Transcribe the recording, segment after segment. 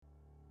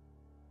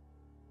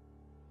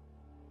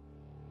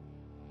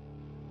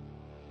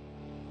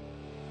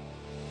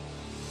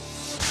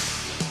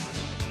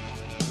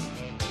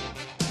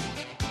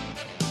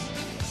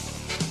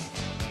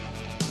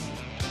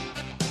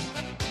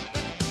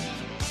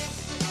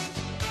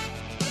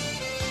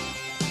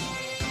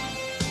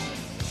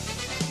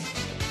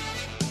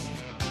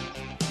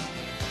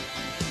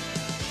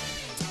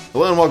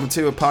Hello and welcome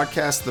to a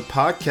podcast, The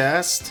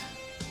Podcast,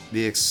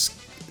 the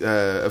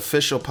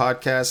official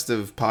podcast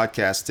of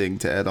podcasting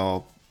to end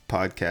all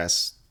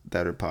podcasts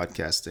that are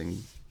podcasting.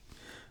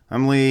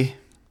 I'm Lee.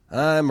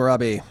 I'm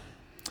Robbie.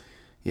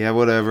 Yeah,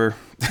 whatever.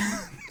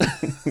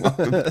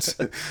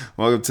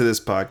 welcome to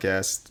this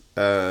podcast.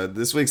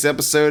 This week's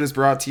episode is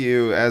brought to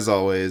you, as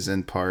always,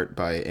 in part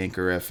by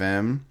Anchor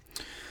FM.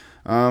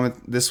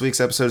 This week's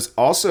episode is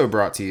also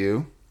brought to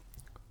you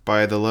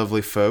by the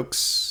lovely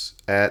folks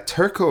at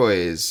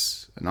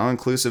Turquoise, an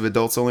all-inclusive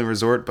adults-only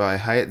resort by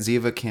Hyatt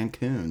Ziva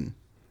Cancun.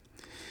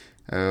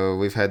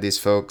 We've had these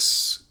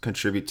folks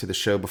contribute to the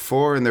show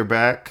before, and they're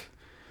back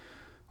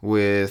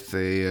with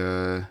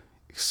a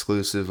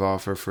exclusive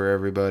offer for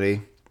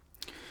everybody.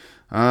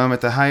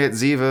 At the Hyatt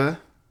Ziva,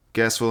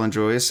 guests will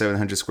enjoy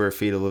 700 square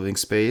feet of living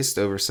space,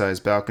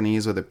 oversized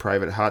balconies with a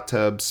private hot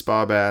tub,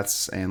 spa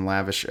baths, and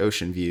lavish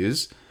ocean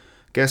views.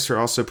 Guests are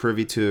also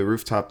privy to a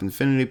rooftop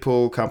infinity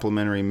pool,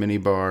 complimentary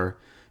minibar,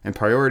 and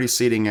priority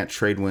seating at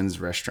Tradewinds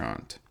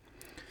Restaurant.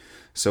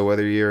 So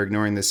whether you're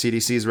ignoring the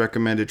CDC's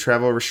recommended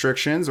travel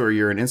restrictions or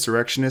you're an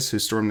insurrectionist who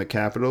stormed the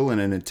Capitol in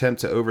an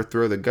attempt to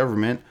overthrow the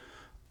government,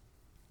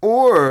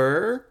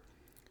 or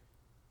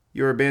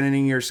you're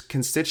abandoning your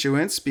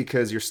constituents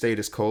because your state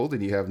is cold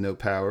and you have no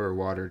power or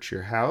water at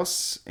your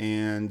house,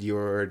 and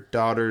your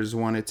daughters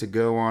wanted to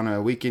go on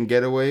a weekend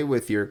getaway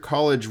with your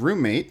college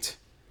roommate,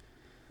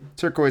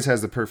 Turquoise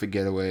has the perfect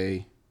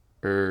getaway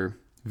or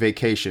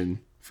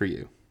vacation for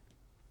you.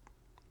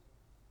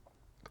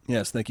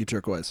 Yes, thank you,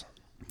 Turquoise.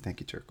 Thank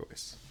you,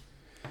 Turquoise.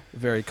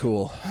 Very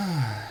cool.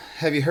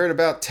 Have you heard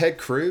about Ted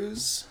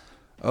Cruz?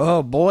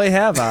 Oh, boy,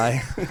 have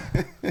I.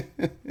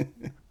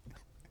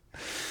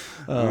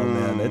 Oh,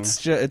 man, it's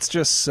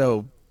just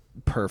so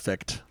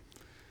perfect.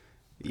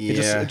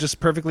 Yeah. It just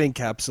perfectly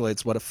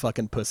encapsulates what a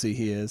fucking pussy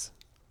he is.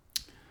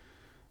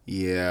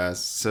 Yeah,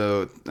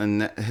 so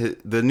and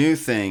the new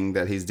thing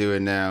that he's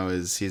doing now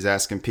is he's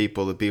asking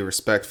people to be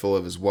respectful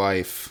of his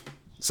wife.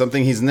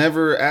 Something he's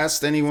never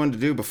asked anyone to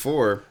do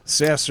before.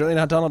 So, yeah, certainly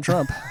not Donald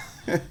Trump.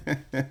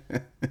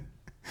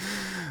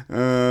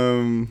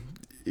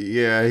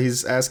 Yeah,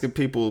 he's asking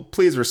people,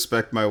 please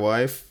respect my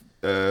wife,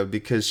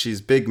 because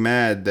she's big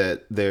mad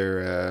that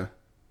their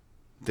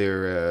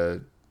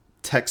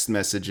text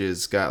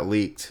messages got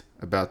leaked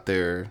about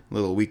their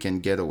little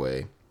weekend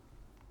getaway.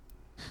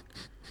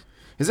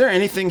 Is there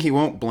anything he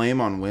won't blame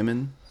on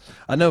women?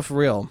 I know, for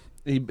real.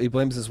 He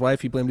blames his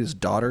wife. He blamed his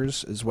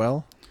daughters as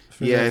well.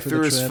 Yeah, he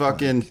threw his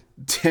fucking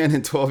 10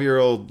 and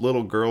 12-year-old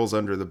little girls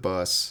under the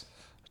bus.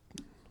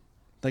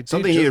 Like,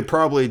 something he would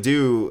probably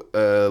do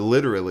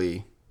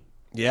literally.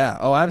 Yeah,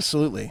 oh,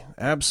 absolutely.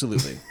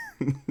 Absolutely.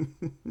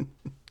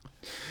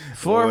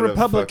 For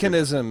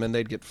republicanism, and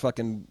they'd get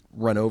fucking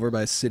run over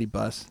by a city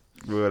bus.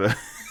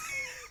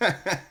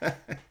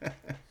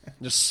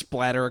 Just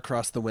splatter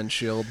across the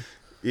windshield.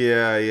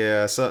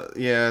 Yeah.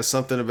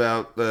 Something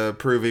about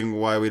proving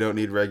why we don't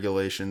need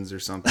regulations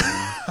or something.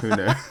 Who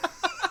knows?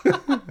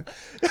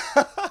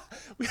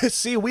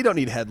 See, we don't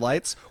need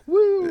headlights.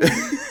 Woo!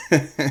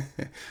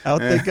 Out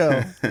they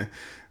go.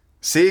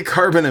 See,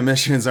 carbon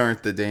emissions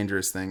aren't the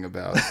dangerous thing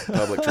about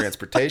public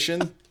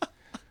transportation.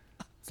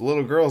 It's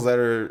little girls that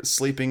are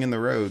sleeping in the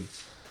road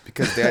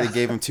because daddy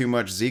gave them too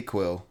much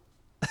ZzzQuil.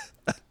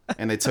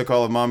 And they took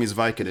all of mommy's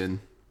Vicodin.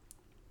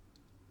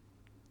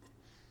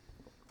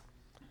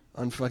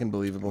 Unfucking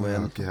believable,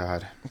 man. Oh,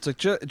 God. It's like,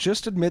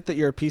 just admit that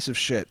you're a piece of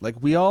shit.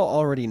 Like, we all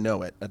already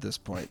know it at this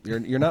point.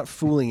 You're not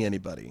fooling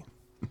anybody.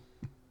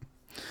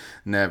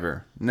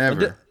 Never. And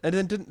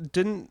then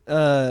didn't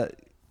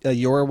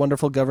your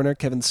wonderful governor,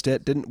 Kevin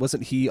Stitt,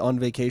 wasn't he on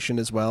vacation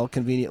as well,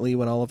 conveniently,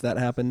 when all of that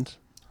happened?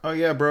 Oh,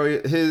 yeah,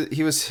 bro.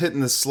 He was hitting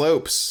the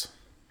slopes.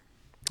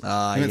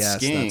 Yes,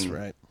 skiing. That's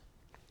right.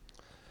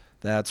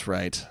 That's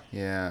right.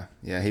 Yeah,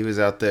 he was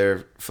out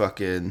there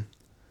fucking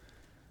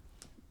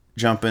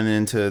jumping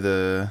into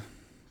the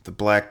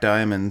black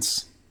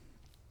diamonds.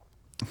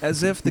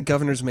 As if the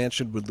governor's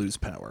mansion would lose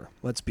power.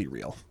 Let's be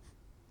real.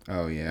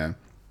 Oh, yeah.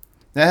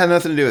 That had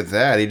nothing to do with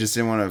that. He just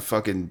didn't want to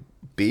fucking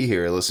be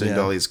here listening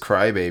to all these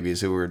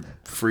crybabies who were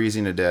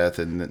freezing to death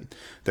and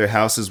their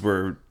houses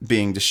were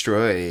being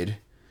destroyed.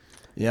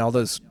 Yeah, all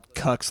those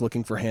cucks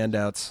looking for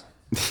handouts.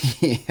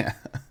 Yeah.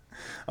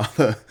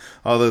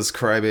 All those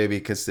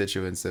crybaby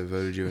constituents that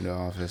voted you into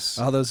office.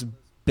 All those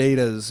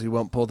betas who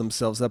won't pull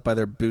themselves up by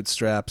their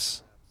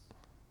bootstraps.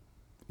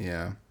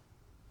 Yeah.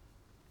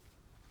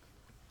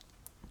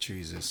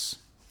 Jesus.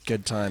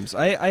 Good times.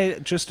 I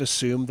just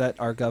assume that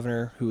our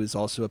governor, who is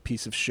also a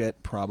piece of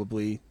shit,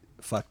 probably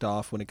fucked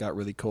off when it got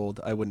really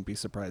cold. I wouldn't be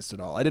surprised at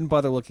all. I didn't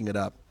bother looking it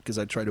up because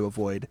I try to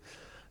avoid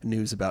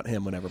news about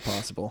him whenever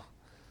possible.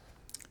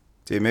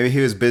 Dude, maybe he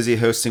was busy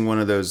hosting one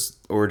of those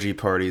orgy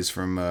parties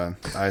from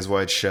Eyes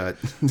Wide Shut.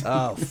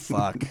 Oh,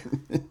 fuck.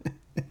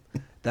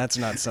 That's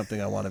not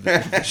something I want to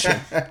envision.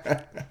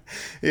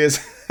 He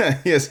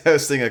is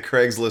hosting a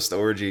Craigslist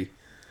orgy.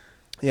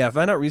 Yeah, I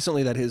found out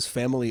recently that his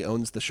family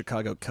owns the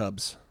Chicago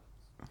Cubs.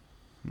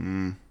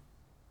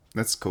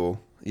 That's cool.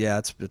 Yeah,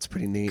 it's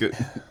pretty neat.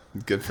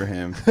 Good for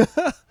him.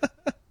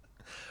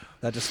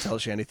 That just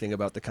tells you anything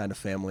about the kind of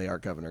family our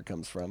governor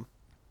comes from.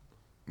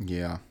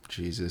 Yeah,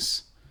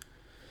 Jesus.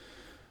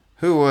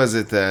 Who was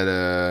it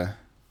that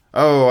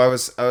oh, I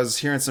was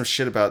hearing some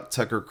shit about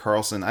Tucker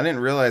Carlson. I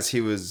didn't realize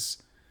he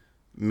was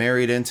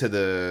married into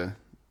the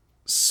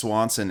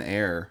Swanson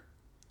heir.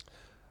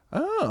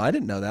 Oh, I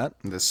didn't know that.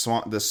 The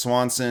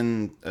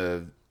Swanson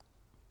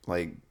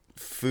like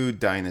food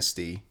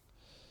dynasty.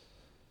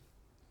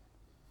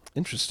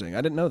 Interesting.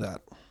 I didn't know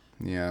that.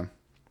 Yeah.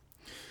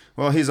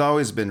 Well, he's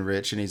always been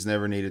rich and he's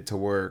never needed to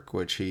work,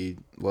 which he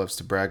loves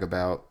to brag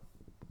about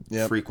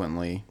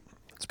frequently.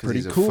 It's pretty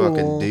he's a cool.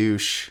 fucking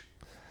douche.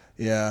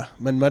 Yeah.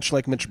 And much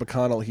like Mitch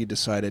McConnell, he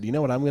decided, you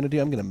know what I'm going to do?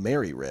 I'm going to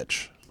marry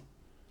rich.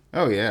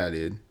 Oh, yeah,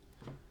 dude.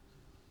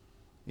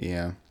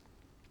 Yeah.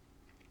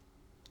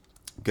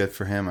 Good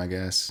for him, I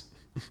guess.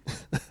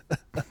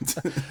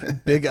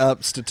 Big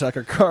ups to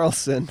Tucker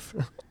Carlson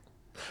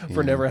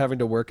for never having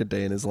to work a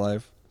day in his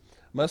life.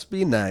 Must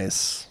be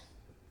nice.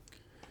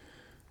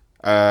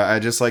 I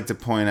just like to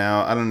point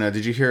out, I don't know,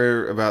 did you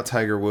hear about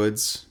Tiger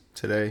Woods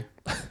today?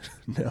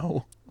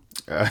 No.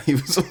 He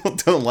was,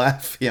 don't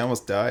laugh, he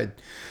almost died.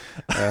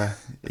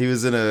 He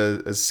was in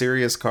a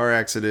serious car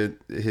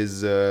accident.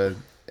 His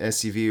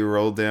SUV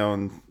rolled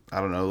down,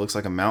 I don't know, looks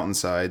like a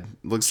mountainside.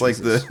 Looks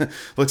Jesus.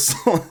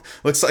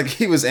 looks like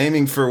he was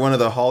aiming for one of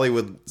the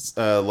Hollywood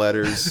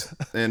letters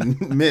and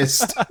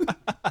missed.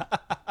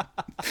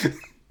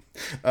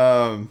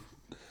 No,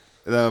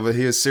 but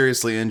he was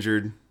seriously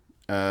injured.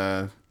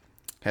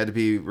 Had to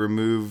be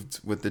removed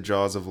with the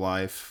jaws of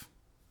life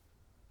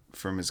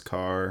from his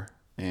car.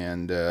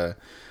 And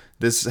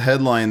this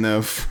headline,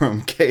 though,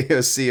 from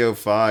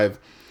KOCO5,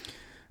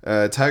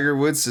 Tiger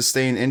Woods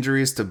sustained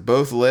injuries to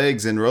both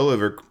legs in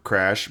rollover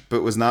crash,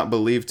 but was not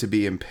believed to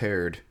be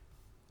impaired.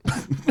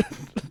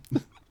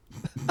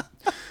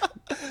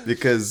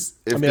 Because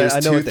if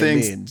there's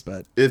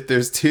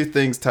two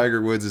things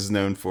Tiger Woods is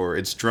known for,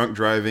 it's drunk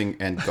driving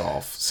and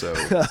golf. So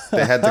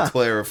they had to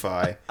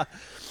clarify.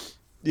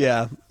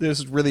 Yeah,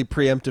 this really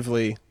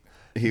preemptively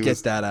get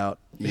that out.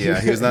 Yeah,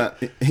 he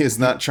was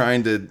not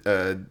trying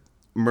to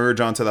merge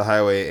onto the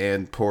highway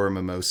and pour a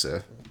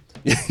mimosa.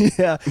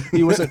 Yeah,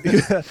 he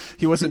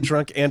wasn't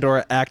drunk and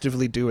or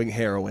actively doing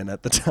heroin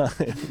at the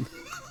time.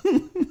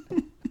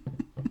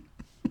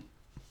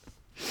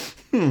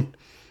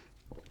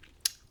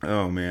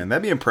 Oh man,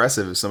 that'd be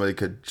impressive if somebody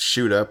could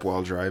shoot up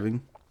while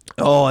driving.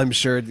 Oh, I'm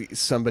sure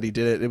somebody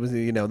did it. It was,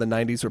 the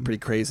 90s were pretty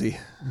crazy.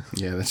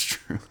 Yeah, that's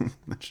true.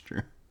 That's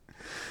true.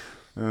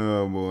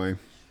 Oh boy.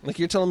 Like,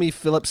 you're telling me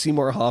Philip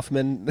Seymour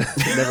Hoffman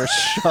never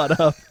shot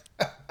up?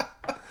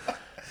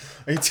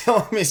 Are you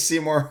telling me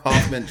Seymour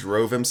Hoffman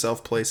drove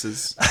himself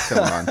places? Come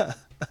on.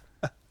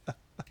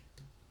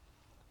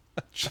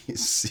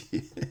 Jeez.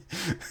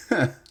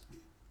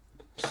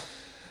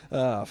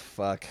 Oh,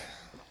 fuck.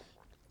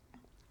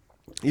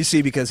 You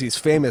see, because he's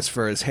famous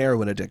for his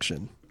heroin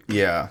addiction.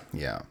 Yeah.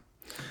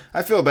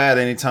 I feel bad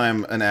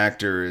anytime an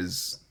actor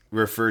is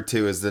referred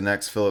to as the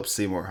next Philip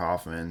Seymour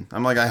Hoffman.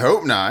 I'm like, I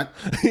hope not.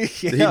 Yeah,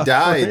 he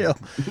died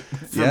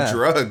from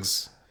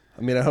drugs.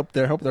 I mean, I hope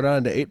they're not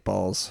into 8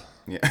 balls.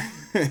 Yeah.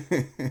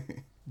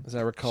 As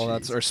I recall, or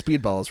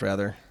Speedballs,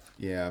 rather.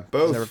 Yeah,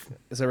 both.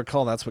 As I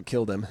recall, that's what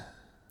killed him.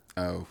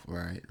 Oh,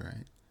 right.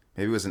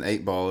 Maybe it was an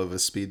 8-ball of a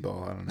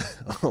speedball. I don't know.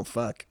 Oh,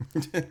 fuck.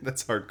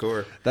 That's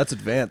hardcore. That's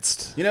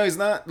advanced. He's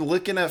not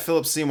looking at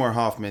Philip Seymour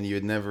Hoffman. You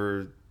would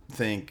never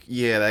think,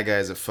 yeah, that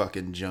guy's a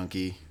fucking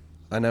junkie.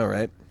 I know,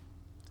 right?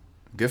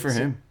 Good for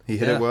him. He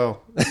hit it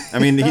well. I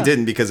mean, he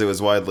didn't because it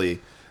was widely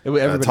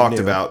talked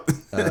about.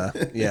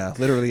 Yeah,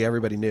 literally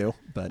everybody knew.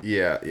 But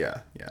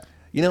yeah.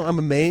 I'm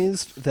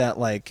amazed that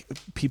like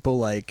people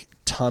like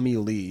Tommy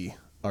Lee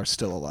are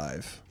still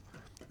alive.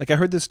 Like, I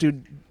heard this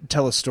dude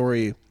tell a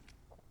story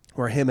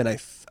where him and I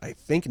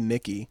think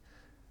Nikki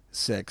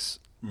Sixx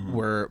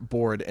were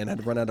bored and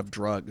had run out of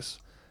drugs,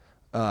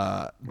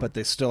 but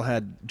they still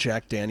had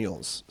Jack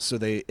Daniels, so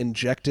they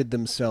injected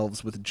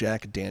themselves with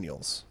Jack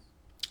Daniels.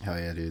 Hell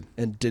yeah, dude!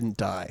 And didn't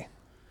die.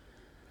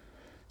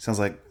 Sounds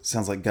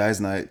like guys'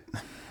 night.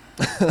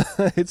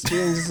 It's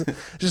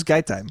just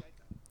guy time.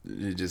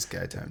 Just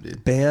guy time,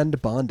 dude.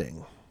 Band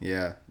bonding.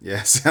 Yeah.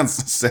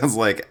 Sounds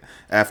like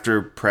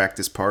after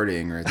practice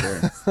partying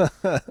right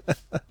there.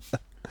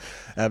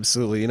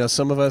 Absolutely.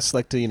 Some of us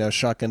like to,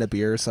 shotgun a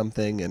beer or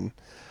something, and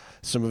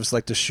some of us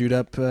like to shoot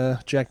up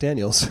Jack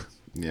Daniels.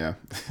 Yeah.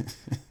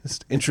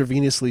 Just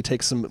intravenously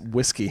take some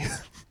whiskey.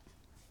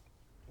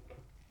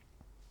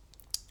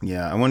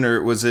 Yeah, I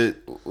wonder, was it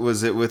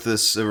with a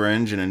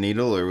syringe and a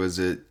needle, or was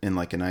it in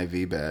like an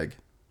IV bag?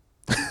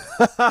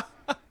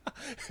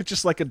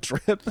 Just like a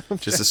drip.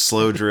 Just a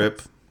slow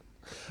drip.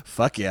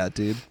 Fuck yeah,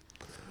 dude.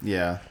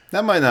 Yeah,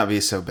 that might not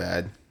be so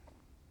bad.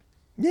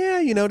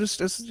 Yeah,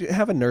 just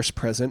have a nurse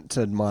present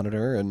to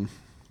monitor, and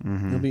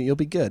you'll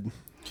be good.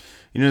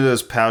 You know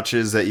those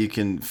pouches that you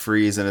can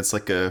freeze, and it's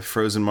like a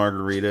frozen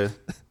margarita?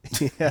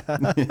 Yeah.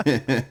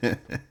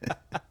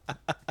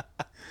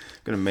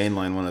 Gonna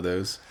mainline one of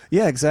those.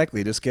 Yeah,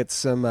 exactly. Just get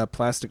some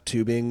plastic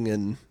tubing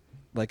and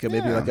like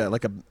maybe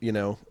like a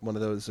one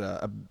of those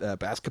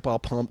basketball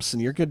pumps,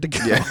 and you're good to go.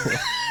 Yeah.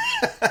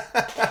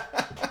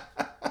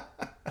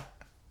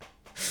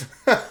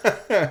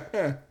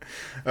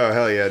 Oh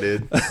hell yeah,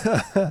 dude!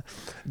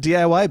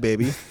 DIY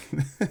baby.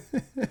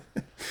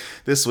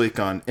 This week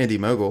on Indie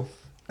Mogul.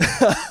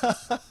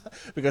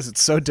 Because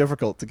it's so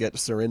difficult to get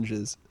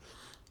syringes.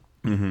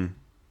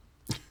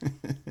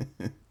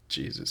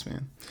 Jesus,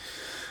 man.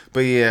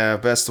 But yeah,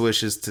 best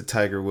wishes to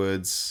Tiger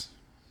Woods.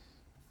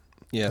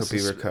 Yes, Hope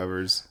he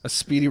recovers. A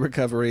speedy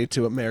recovery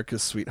to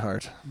America's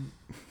sweetheart.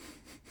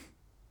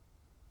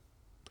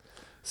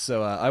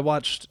 So I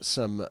watched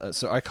some.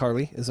 So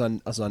iCarly is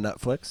on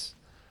Netflix.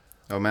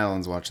 Oh,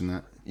 Madeline's watching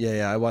that.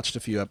 Yeah. I watched a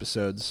few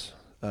episodes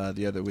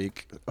the other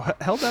week.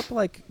 Held up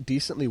like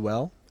decently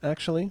well,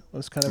 actually. I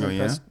was kind of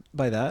impressed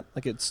by that.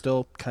 Like it's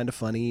still kind of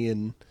funny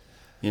and.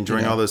 You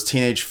enjoying all those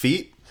teenage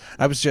feet?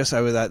 I was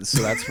at.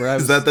 So that's where I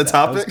was. Is that the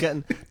topic? I was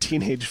getting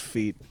teenage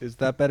feet. Is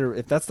that better?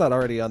 If that's not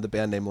already on the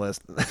band name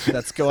list,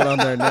 that's going on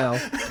there now.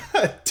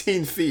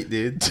 Teen feet,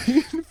 dude.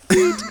 Teen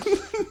feet.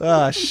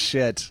 Ah,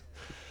 shit.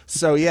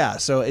 So yeah,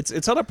 so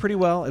it's held up pretty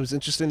well. It was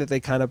interesting that they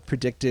kind of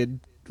predicted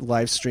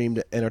live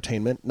streamed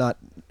entertainment, not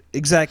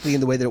exactly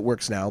in the way that it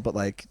works now, but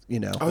like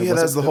Oh yeah,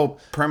 that's the whole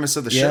premise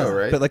of the show,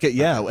 right? But like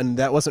and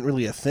that wasn't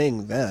really a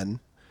thing then.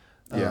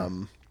 Yeah.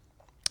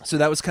 So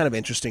that was kind of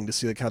interesting to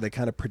see like how they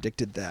kind of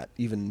predicted that,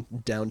 even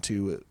down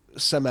to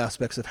some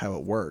aspects of how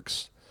it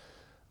works.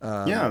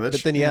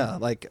 But then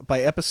like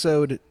by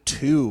episode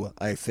 2,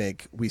 I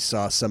think we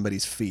saw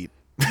somebody's feet,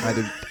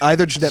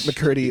 either Jeanette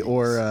McCurdy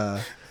or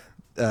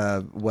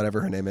whatever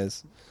her name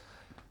is.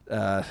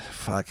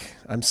 Fuck,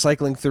 I'm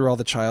cycling through all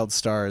the child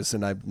stars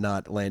and I'm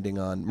not landing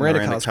on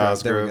Miranda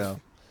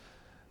Cosgrove.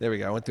 There we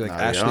go. I went through like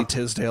Ashley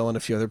Tisdale and a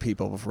few other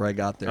people before I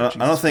got there. I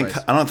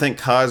don't think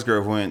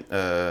Cosgrove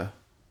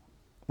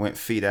went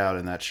feet out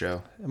in that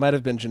show. It might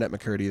have been Jeanette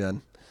McCurdy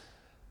then.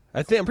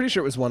 I'm pretty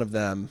sure it was one of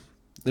them.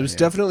 There was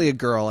definitely a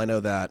girl, I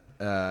know that.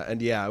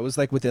 And yeah, it was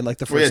like within like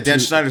the first Dan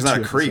Schneider's not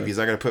a creep. He's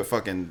not going to put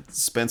fucking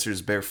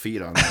Spencer's bare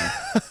feet on there.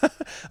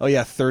 Oh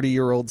yeah,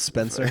 30-year-old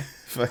Spencer.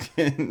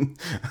 Fucking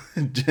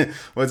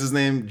what's his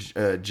name?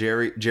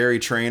 Jerry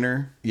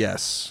Trainer?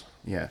 Yes.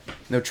 Yeah.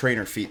 No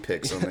Trainer feet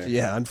pics on there.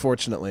 Yeah,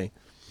 unfortunately.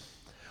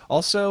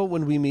 Also,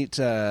 when we meet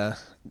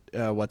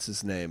what's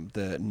his name?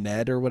 The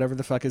Ned or whatever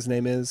the fuck his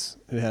name is,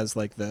 who has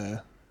like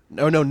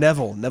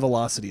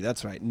Nevilleosity.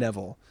 That's right,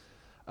 Neville.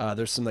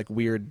 There's some like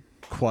weird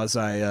quasi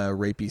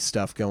rapey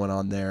stuff going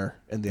on there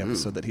in the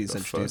episode that he's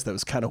introduced. That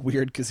was kind of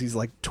weird because he's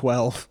like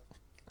 12,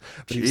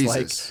 but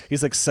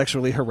he's like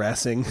sexually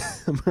harassing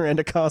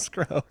Miranda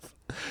Cosgrove.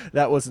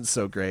 That wasn't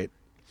so great,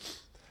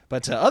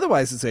 but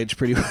otherwise it's aged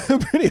pretty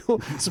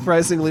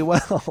surprisingly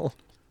well.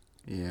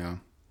 Yeah.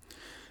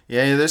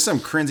 There's some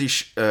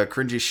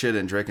cringy shit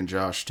in Drake and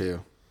Josh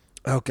too.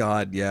 Oh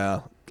God,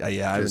 yeah. I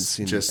haven't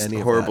seen just any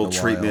horrible of that in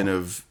a treatment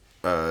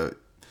while.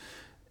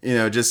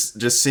 of,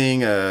 just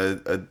seeing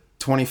a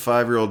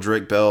 25-year-old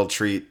Drake Bell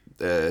treat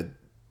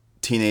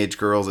teenage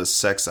girls as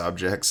sex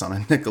objects on a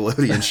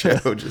Nickelodeon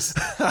show just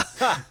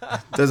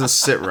doesn't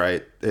sit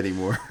right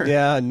anymore.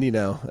 Yeah, and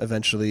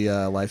eventually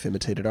life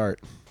imitated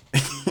art.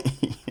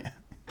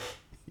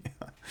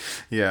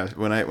 Yeah.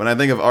 When I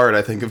think of art,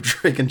 I think of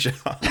Drake and Josh.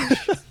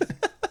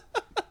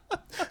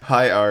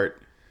 Hi,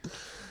 art.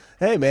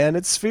 Hey, man,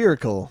 it's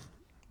spherical.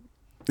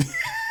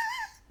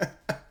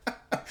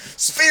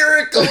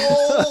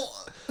 Spherical!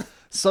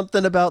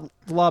 Something about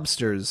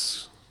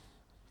lobsters.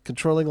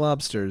 Controlling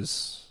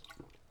lobsters.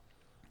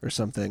 Or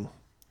something.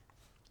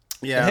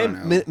 Yeah, hey, I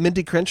don't know.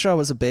 Mindy Crenshaw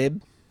was a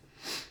babe.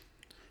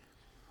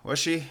 Was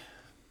she?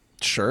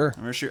 Sure.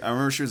 I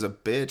remember she was a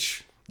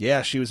bitch.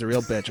 Yeah, she was a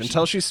real bitch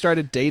until she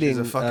started dating She's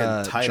a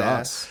fucking tight Josh.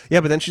 ass. Yeah,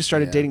 but then she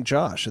started dating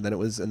Josh, and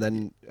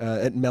then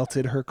it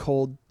melted her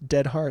cold,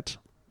 dead heart.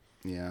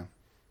 Yeah.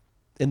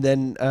 And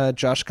then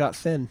Josh got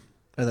thin,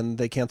 and then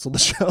they canceled the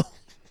show.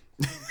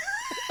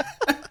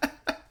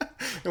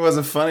 It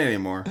wasn't funny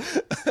anymore.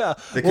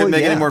 They couldn't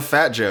make any more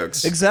fat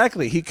jokes.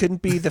 Exactly. He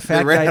couldn't be the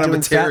fat guy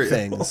doing fat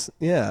things.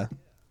 Yeah.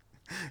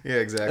 Yeah,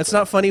 exactly. It's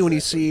not funny when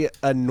you see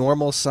a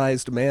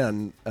normal-sized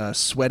man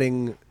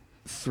sweating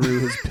through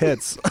his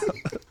pits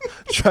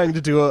trying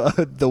to do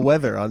the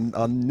weather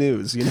on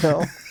news,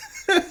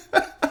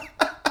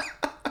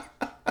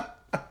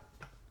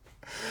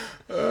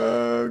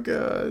 Oh,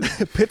 God.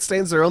 Pit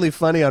stains are only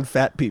funny on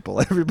fat people.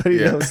 Everybody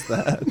knows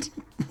that.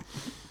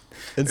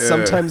 And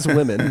sometimes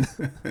women.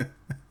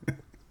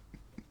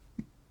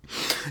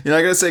 I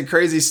gotta say,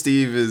 Crazy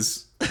Steve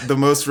is the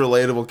most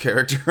relatable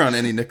character on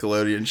any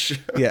Nickelodeon show.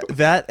 Yeah,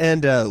 that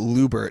and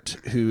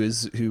Lubert,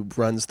 who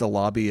runs the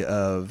lobby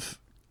of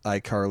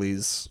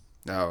iCarly's.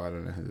 Oh, I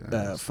don't know who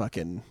that is.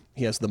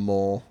 He has the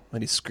mole,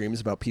 and he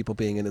screams about people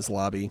being in his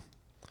lobby.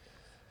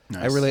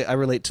 Nice. I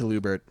relate to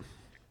Lubert.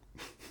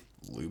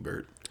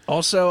 Lubert.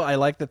 Also, I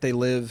like that they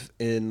live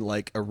in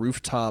like a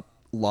rooftop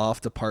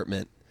loft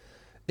apartment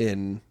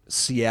in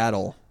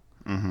Seattle.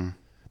 Mm-hmm.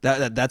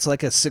 That's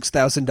like a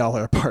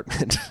 $6,000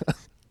 apartment,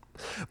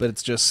 but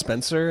it's just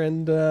Spencer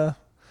and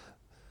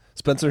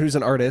Spencer, who's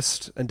an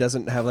artist and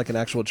doesn't have like an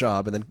actual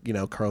job, and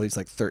then Carly's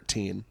like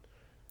 13.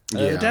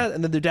 Yeah.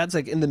 And then their dad's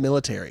like in the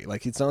military.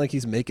 Like it's not like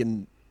he's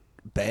making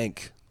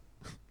bank.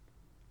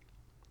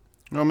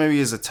 Well, maybe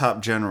he's a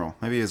top general.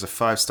 Maybe he's a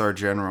 5-star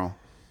general.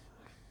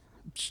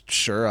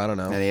 Sure, I don't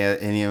know.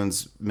 And he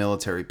owns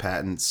military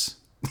patents.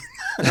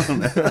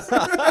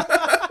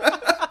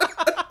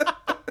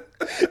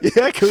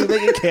 Yeah, can we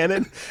make it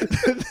canon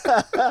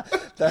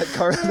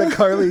that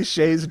Carly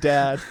Shay's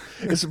dad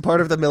is part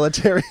of the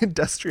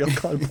military-industrial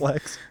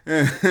complex?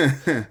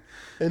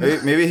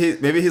 Maybe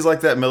he's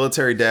like that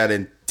military dad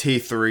in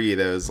T3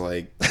 that was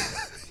like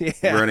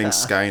running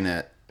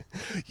Skynet.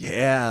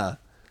 Yeah.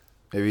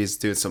 Maybe he's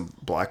doing some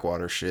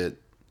Blackwater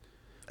shit.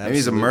 Maybe Absolutely.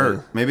 he's a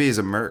merc. Maybe he's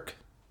a merc.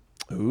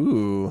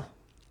 Ooh.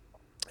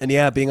 And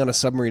yeah, being on a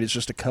submarine is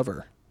just a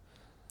cover.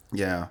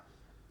 Yeah.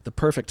 The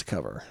perfect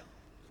cover.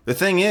 The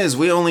thing is,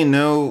 we only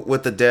know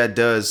what the dad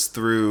does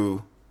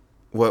through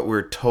what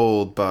we're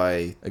told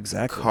by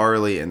Exactly.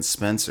 Carly and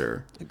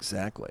Spencer.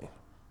 Exactly.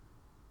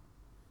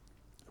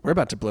 We're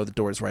about to blow the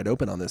doors right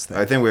open on this thing.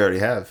 I think we already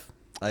have.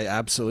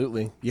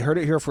 Absolutely. You heard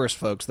it here first,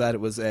 folks. That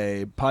it was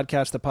a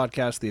podcast,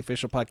 the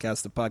official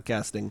podcast, the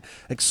podcasting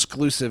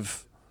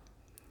exclusive.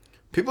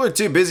 People are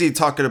too busy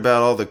talking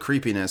about all the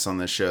creepiness on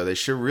this show. They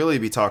should really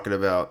be talking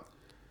about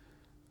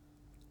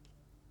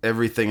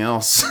everything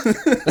else.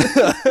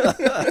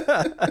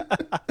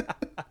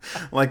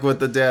 Like what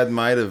the dad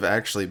might have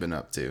actually been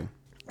up to.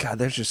 God,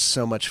 there's just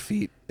so much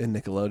feet in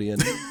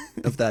Nickelodeon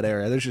of that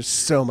era. There's just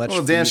so much Well,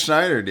 feet. Dan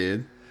Schneider,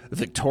 dude.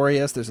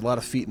 Victorious, there's a lot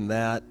of feet in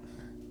that.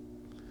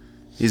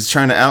 He's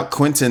trying to out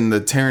Quentin the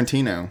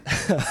Tarantino.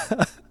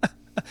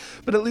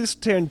 But at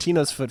least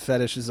Tarantino's foot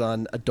fetish is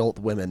on adult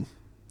women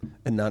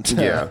and not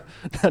Yeah.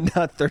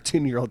 not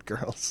 13-year-old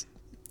girls.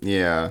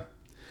 Yeah.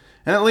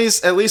 And at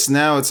least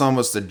now it's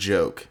almost a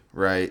joke,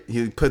 right?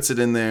 He puts it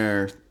in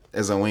there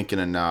as a wink and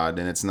a nod,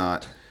 and it's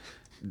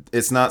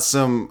not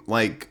some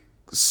like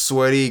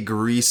sweaty,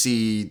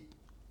 greasy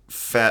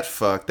fat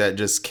fuck that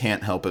just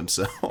can't help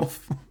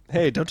himself.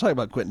 Hey, don't talk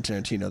about Quentin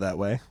Tarantino that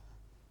way.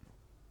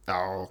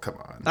 Oh, come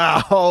on.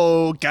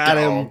 Oh, got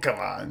him. Oh, come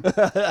on.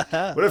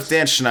 What if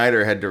Dan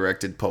Schneider had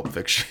directed Pulp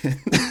Fiction?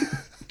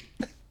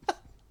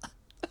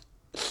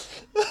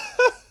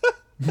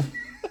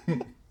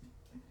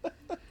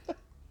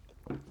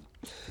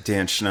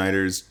 Dan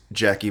Schneider's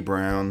Jackie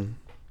Brown.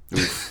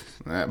 Oof.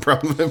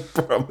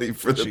 Probably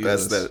for the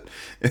Jesus. best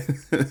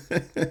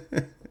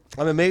that.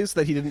 I'm amazed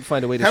that he didn't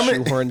find a way to How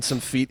many- shoehorn some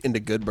feet into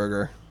Good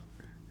Burger.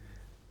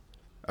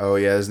 Oh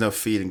yeah, there's no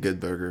feet in Good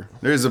Burger.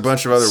 There's a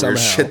bunch of other weird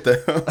Somehow. shit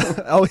though.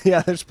 Oh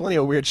yeah, there's plenty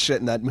of weird shit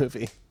in that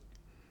movie.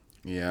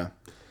 Yeah,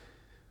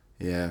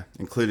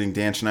 including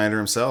Dan Schneider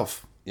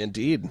himself.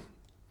 Indeed.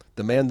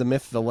 The man, the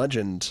myth, the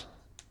legend.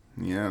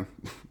 Yeah.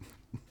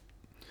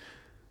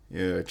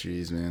 Yeah,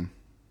 jeez, man.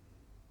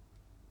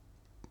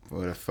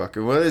 What a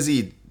fucker. What is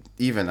he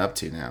even up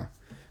to now?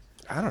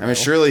 I don't know. I mean,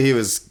 surely he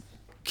was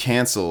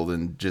canceled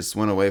and just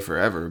went away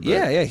forever. But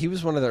Yeah, he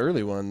was one of the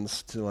early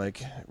ones to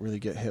like really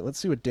get hit. Let's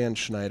see what Dan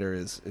Schneider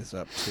is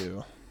up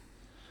to.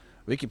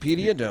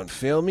 Wikipedia, don't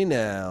fail me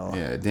now.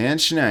 Yeah, Dan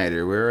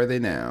Schneider, where are they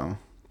now?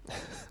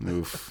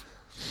 Oof.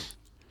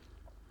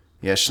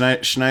 Yeah,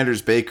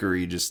 Schneider's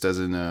Bakery just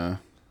doesn't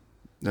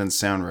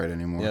sound right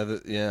anymore.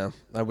 Yeah,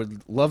 I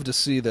would love to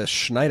see the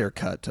Schneider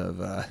cut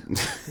of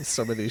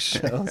some of these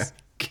shows.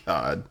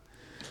 God,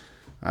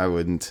 I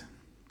wouldn't.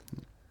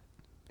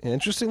 And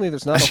interestingly,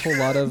 there's not a whole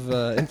lot of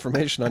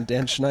information on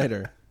Dan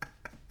Schneider.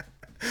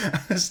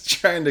 I was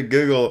trying to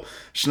Google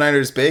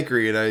Schneider's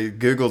Bakery and I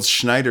Googled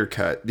Schneider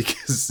cut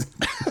because.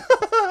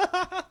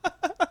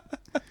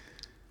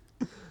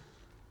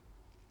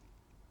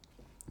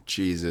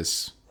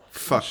 Jesus.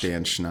 Fuck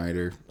Dan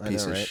Schneider.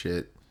 Piece know, of right?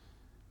 shit.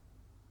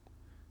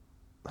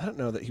 I don't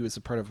know that he was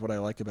a part of What I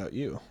Like About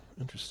You.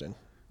 Interesting.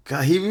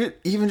 God, he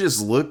even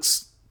just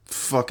looks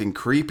fucking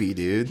creepy,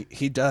 dude.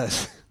 He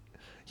does.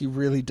 He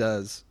really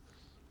does.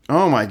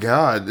 Oh my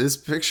God. This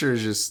picture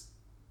is just.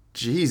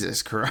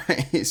 Jesus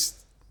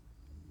Christ.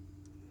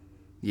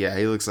 Yeah,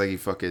 he looks like he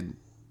fucking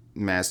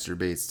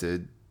masturbates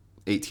to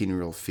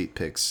 18-year-old feet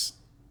pics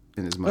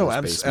in his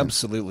mother's basement.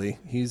 Absolutely.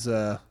 He's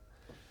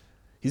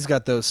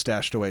got those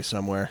stashed away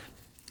somewhere.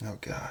 Oh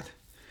God.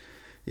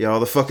 Yeah, all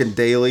the fucking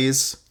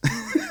dailies.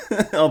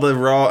 All the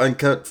raw,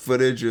 uncut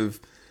footage of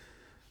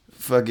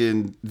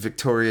fucking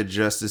Victoria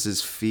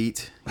Justice's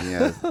feet.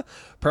 Yeah.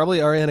 Probably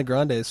Ariana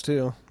Grande's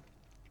too.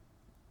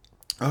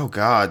 Oh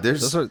God.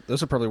 Those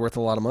are probably worth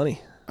a lot of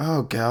money.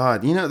 Oh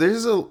God. You know,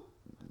 there's a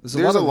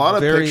There's lot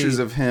of very- pictures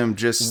of him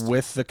just.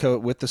 with the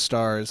coat with the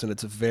stars, and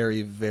it's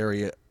very,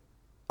 very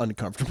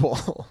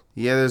uncomfortable.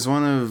 Yeah, there's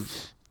one of.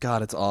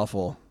 God, it's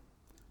awful.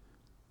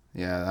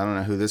 Yeah, I don't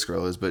know who this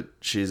girl is, but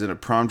she's in a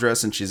prom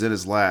dress and she's in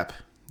his lap.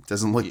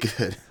 Doesn't look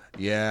good.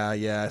 Yeah,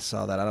 I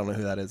saw that. I don't know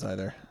who that is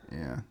either.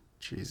 Yeah.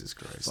 Jesus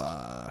Christ.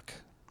 Fuck.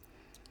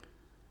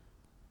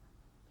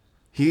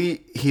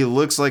 He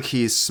looks like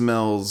he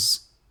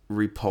smells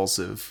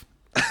repulsive.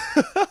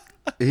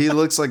 He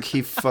looks like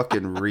he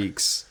fucking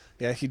reeks.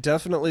 Yeah, he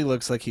definitely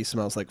looks like he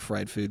smells like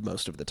fried food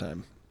most of the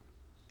time.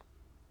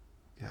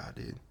 Yeah,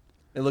 dude.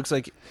 It looks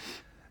like,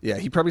 yeah,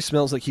 he probably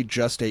smells like he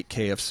just ate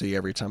KFC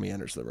every time he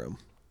enters the room.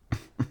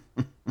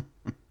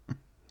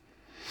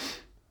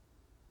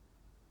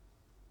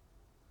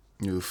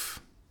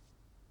 Oof.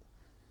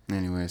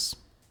 Anyways.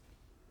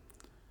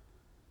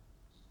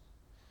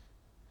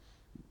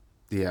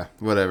 Yeah,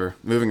 whatever.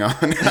 Moving on. I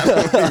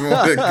don't even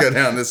want to go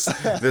down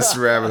this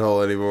rabbit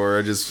hole anymore.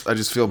 I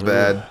just feel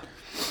bad.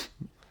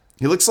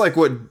 He looks like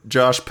what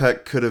Josh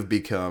Peck could have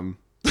become.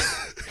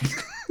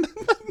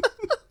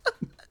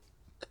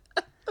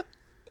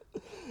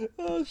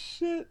 Oh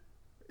shit.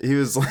 He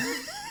was like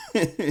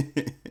he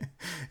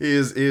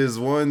is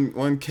one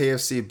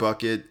KFC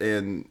bucket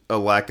and a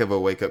lack of a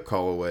wake up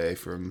call away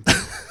from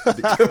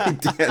becoming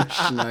Dan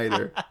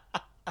Schneider.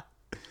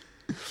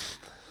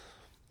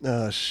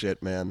 Oh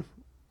shit, man.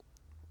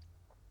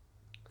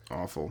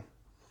 Awful.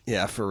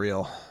 Yeah, for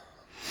real.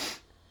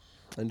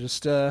 And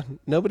just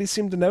nobody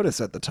seemed to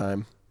notice at the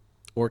time,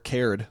 or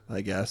cared,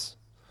 I guess.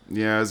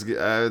 Yeah,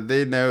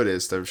 they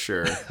noticed, I'm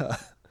sure.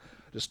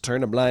 Just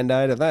turn a blind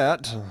eye to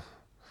that.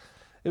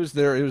 It was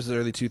the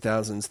early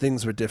 2000s.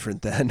 Things were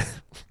different then.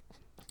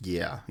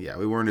 Yeah,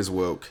 we weren't as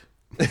woke.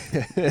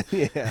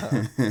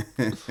 Yeah.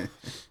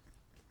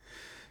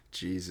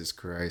 Jesus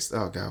Christ.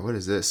 Oh God, what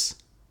is this?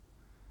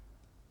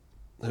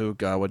 Oh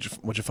God,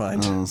 what'd you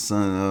find? Oh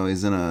son,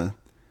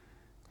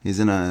 he's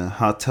in a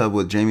hot tub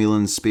with Jamie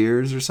Lynn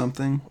Spears or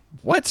something.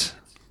 What?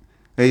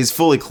 He's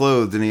fully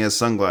clothed and he has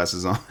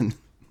sunglasses on.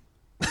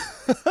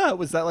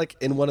 Was that like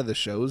in one of the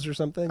shows or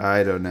something?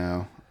 I don't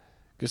know.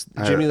 Because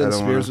Jamie Lynn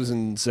Spears wanna... was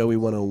in Zoe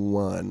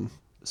 101,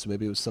 so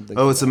maybe it was something.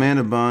 Oh, it's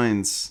Amanda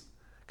Bynes.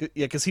 Yeah,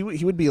 because he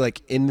would be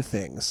like in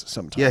things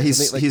sometimes. Yeah,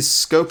 he's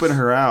scoping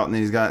her out, and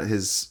he's got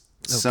his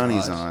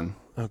sunnies God. on.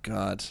 Oh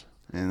God.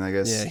 And I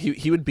guess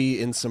he would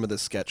be in some of the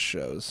sketch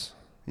shows.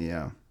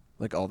 Yeah.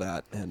 Like all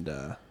that and.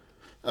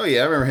 Oh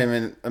yeah, I remember him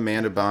in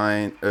Amanda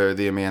Bynes or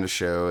the Amanda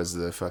Show as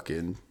the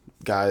fucking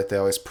guy that they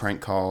always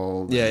prank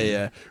called.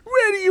 Yeah.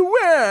 Where do you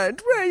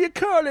want? Where are you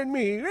calling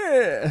me?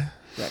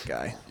 That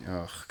guy.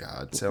 Oh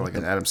God, sound like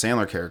an Adam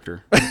Sandler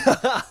character.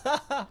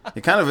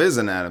 He kind of is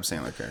an Adam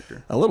Sandler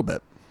character. A little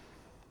bit.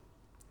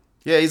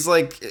 Yeah, he's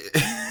like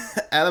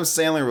Adam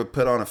Sandler would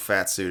put on a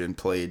fat suit and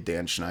play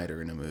Dan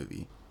Schneider in a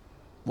movie.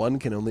 One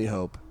can only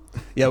hope.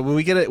 Yeah, when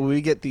we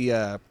get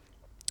the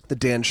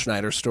Dan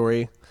Schneider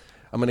story,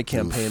 I'm gonna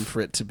campaign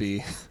for it to be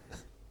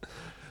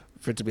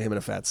him in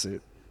a fat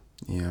suit.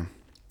 Yeah,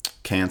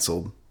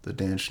 canceled the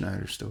Dan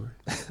Schneider story.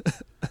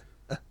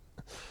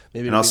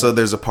 Maybe and also,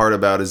 there's a part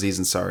about Aziz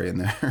Ansari in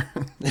there.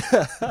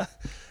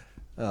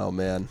 Oh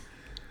man.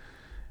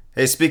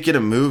 Hey, speaking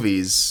of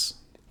movies,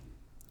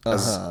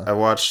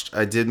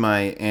 I did my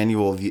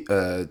annual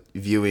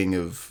viewing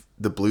of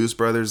The Blues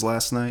Brothers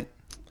last night.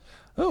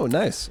 Oh,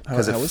 nice.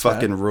 Because it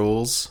fucking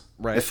rules.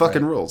 Right. It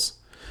fucking rules.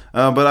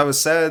 But I was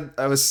sad.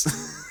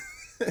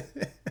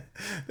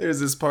 There's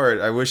this part.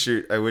 I wished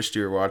you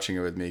were watching it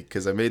with me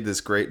because I made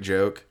this great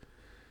joke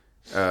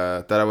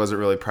that I wasn't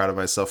really proud of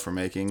myself for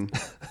making.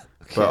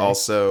 Okay. But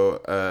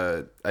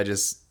also, I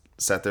just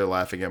sat there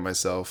laughing at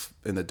myself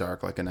in the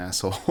dark like an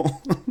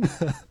asshole.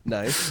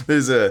 Nice.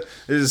 There's a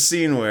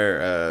scene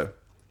where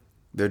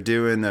they're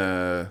doing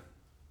a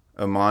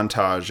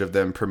montage of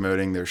them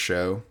promoting their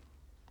show,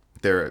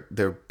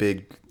 their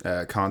big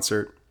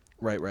concert.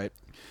 Right.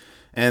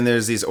 And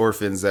there's these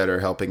orphans that are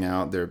helping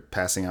out. They're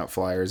passing out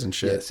flyers and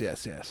shit.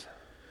 Yes.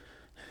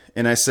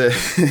 And I said,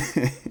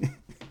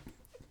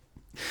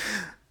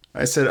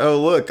 oh,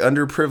 look,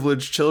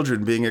 underprivileged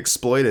children being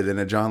exploited in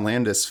a John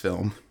Landis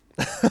film.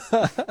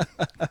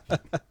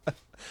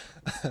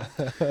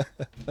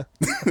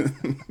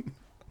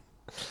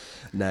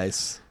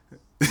 Nice.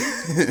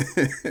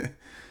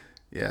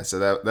 Yeah, so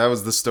that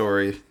was the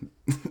story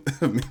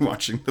of me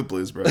watching The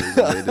Blues Brothers.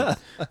 I made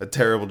a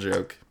terrible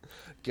joke.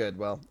 Good.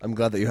 Well, I'm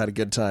glad that you had a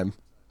good time.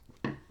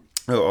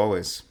 Oh,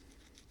 always.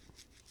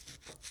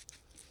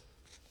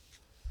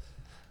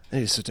 I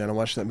need to sit down and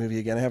watch that movie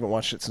again. I haven't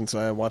watched it since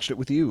I watched it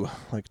with you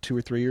like 2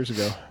 or 3 years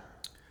ago.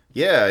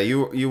 Yeah,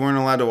 you weren't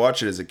allowed to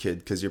watch it as a kid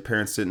because your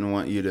parents didn't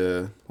want you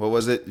to, what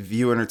was it,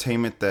 view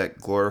entertainment that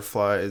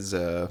glorifies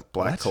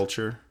black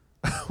culture.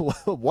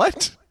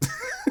 What?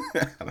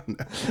 I don't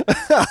know.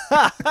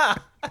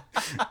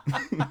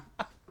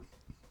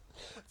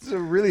 This is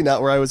really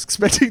not where I was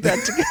expecting that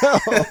to go.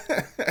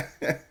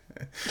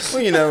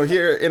 Well,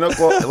 here in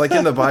Oklahoma, like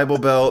in the Bible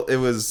Belt, it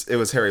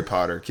was Harry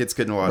Potter. Kids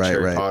couldn't watch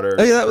Harry Potter.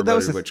 Oh yeah, that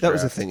was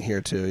a thing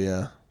here too.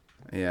 Yeah.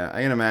 Yeah,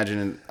 I can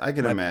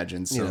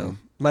imagine some. You know,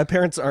 my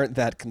parents aren't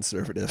that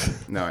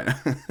conservative. No, I know.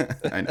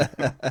 I know.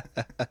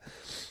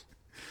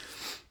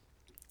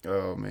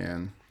 Oh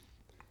man,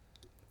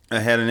 I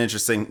had an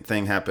interesting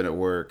thing happen at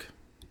work.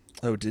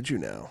 Oh, did you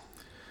know?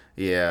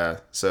 Yeah,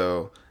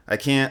 so I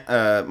can't.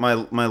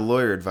 My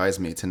lawyer advised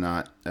me to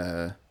not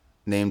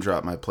name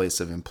drop my place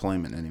of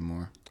employment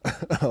anymore.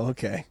 Oh,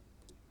 okay.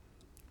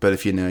 But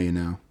if you know, you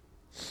know.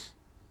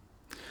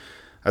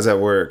 I was at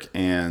work,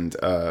 and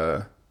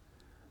there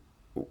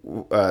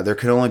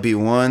could only be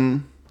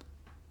one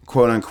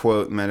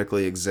quote-unquote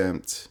medically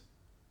exempt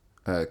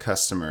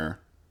customer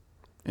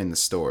in the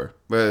store.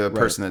 A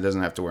person that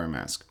doesn't have to wear a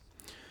mask.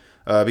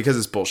 Because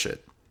it's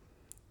bullshit.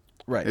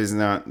 Right. There's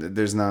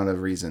not a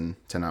reason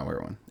to not wear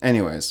one.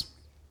 Anyways,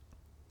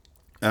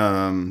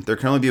 there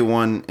can only be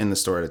one in the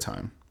store at a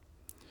time.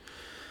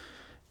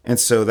 And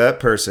so that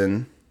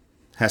person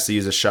has to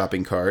use a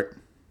shopping cart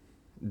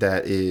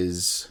that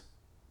is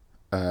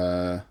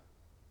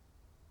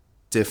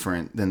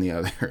different than the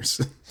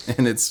others.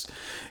 And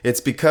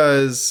it's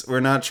because we're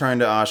not trying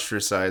to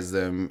ostracize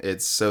them.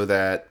 It's so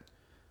that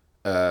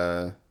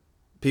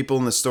people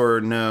in the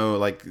store know,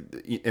 like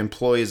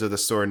employees of the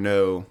store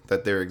know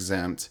that they're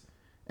exempt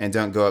and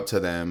don't go up to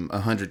them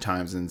 100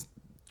 times and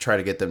try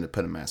to get them to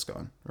put a mask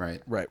on,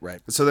 right?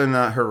 Right. So they're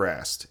not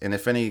harassed. And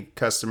if any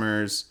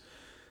customers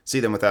see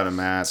them without a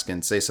mask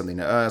and say something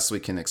to us, we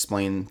can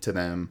explain to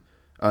them,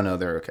 oh no,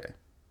 they're okay.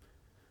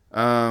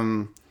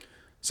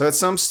 So at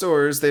some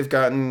stores, they've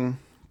gotten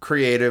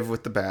creative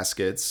with the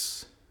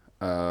baskets.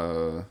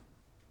 And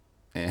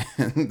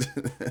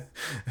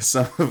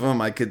some of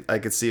them I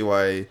could see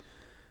why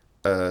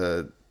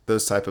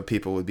those type of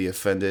people would be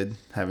offended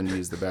having to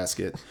use the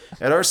basket.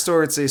 At our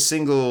store, it's a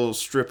single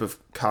strip of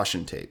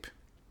caution tape.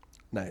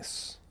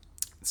 Nice.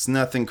 It's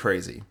nothing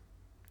crazy.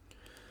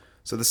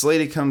 So this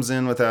lady comes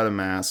in without a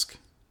mask.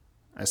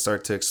 I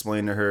start to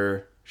explain to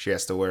her she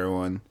has to wear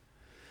one.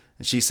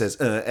 And she says,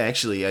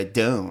 actually, I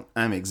don't.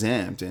 I'm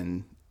exempt,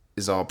 and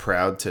is all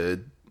proud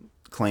to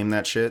claim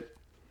that shit.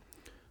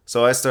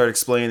 So I start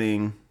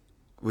explaining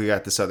we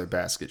got this other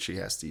basket she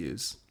has to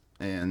use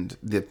and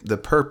the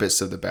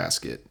purpose of the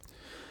basket.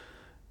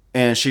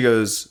 And she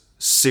goes,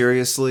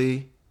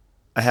 seriously?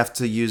 I have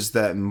to use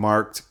that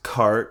marked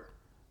cart?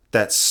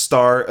 That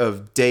Star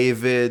of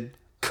David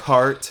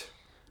cart?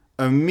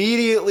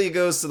 Immediately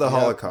goes to the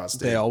Holocaust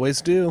Day. They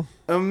always do.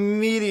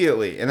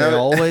 Immediately. And they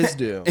always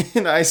do.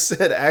 And I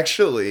said,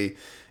 actually,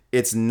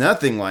 it's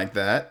nothing like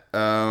that.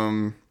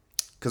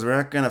 Because we're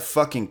not going to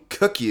fucking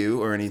cook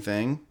you or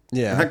anything.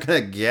 Yeah. We're not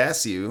going to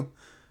gas you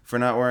for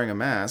not wearing a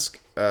mask.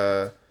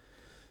 So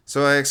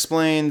I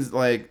explained,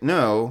 like,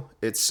 no,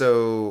 it's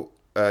so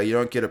you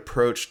don't get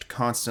approached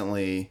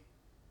constantly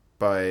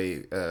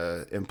by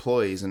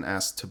employees and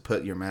asked to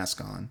put your mask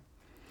on.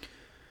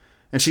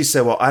 And she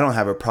said, well, I don't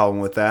have a problem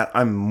with that.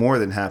 I'm more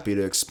than happy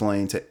to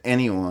explain to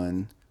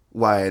anyone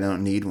why I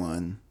don't need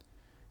one.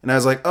 And I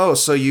was like, oh,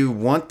 so you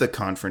want the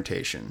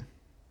confrontation.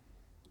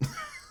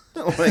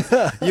 Like,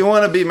 you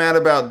want to be mad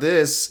about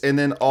this and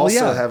then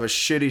also have a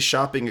shitty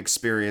shopping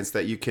experience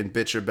that you can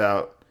bitch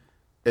about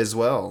as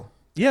well.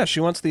 Yeah, she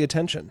wants the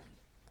attention.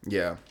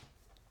 Yeah.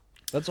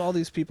 That's all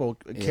these people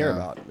care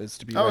about, is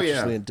to be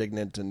righteously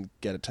indignant and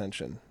get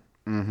attention.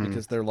 Mm-hmm.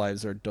 Because their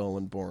lives are dull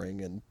and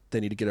boring, and they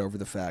need to get over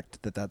the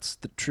fact that that's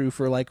true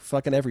for, like,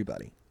 fucking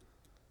everybody.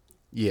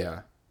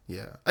 Yeah.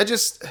 I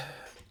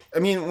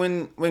mean,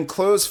 when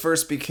clothes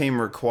first became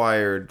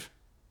required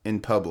in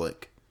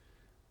public,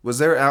 was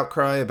there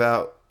outcry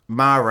about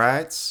my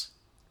rights?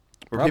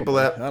 Or Probably. People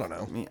that... I don't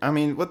know. I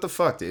mean, what the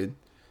fuck, dude?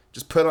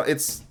 Just put on...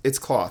 It's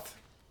cloth.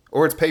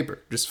 Or it's paper.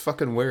 Just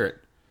fucking wear it.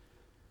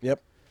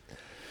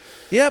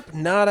 Yep,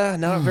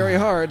 not very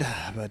hard.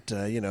 But,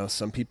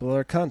 some people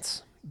are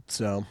cunts.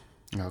 So,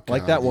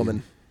 like that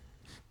woman.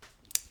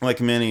 Like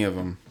many of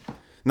them.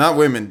 Not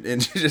women,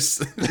 and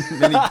just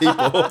many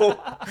people.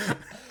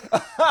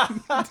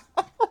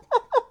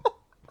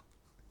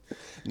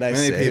 Nice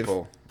many save.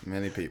 people.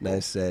 Many people.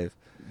 Nice save.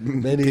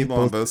 Many people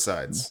on both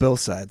sides.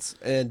 Both sides.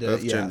 And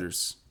both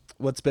genders.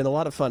 What's been a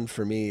lot of fun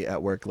for me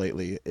at work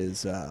lately is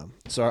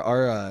so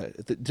our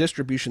the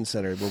distribution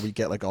center where we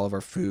get like all of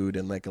our food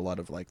and like a lot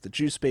of like the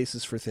juice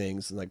spaces for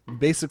things and like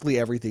basically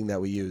everything that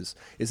we use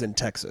is in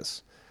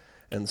Texas.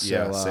 And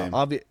so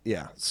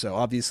so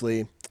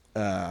obviously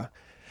that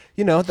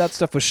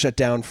stuff was shut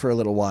down for a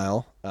little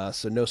while.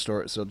 So no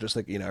store. So just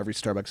like, every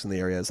Starbucks in the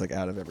area is like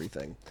out of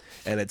everything.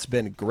 And it's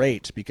been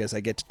great because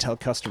I get to tell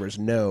customers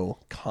no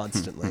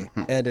constantly.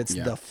 And it's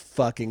the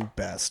fucking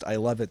best. I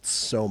love it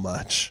so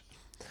much.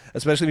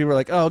 Especially people are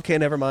like, oh, okay,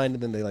 never mind.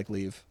 And then they like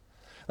leave.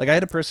 Like I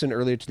had a person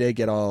earlier today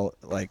get all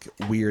like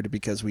weird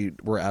because we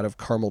were out of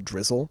caramel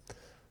drizzle.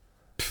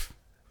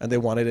 And they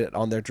wanted it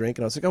on their drink.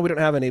 And I was like, oh, we don't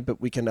have any, but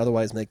we can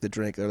otherwise make the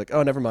drink. They're like,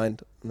 oh, never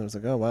mind. And I was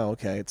like, oh, wow,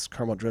 okay. It's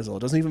caramel drizzle.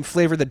 It doesn't even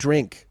flavor the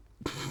drink.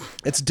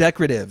 It's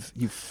decorative,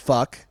 you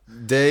fuck.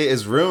 Day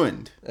is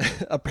ruined.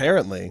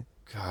 Apparently.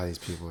 God, these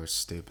people are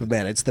stupid. But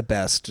man, it's the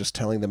best. Just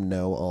telling them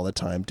no all the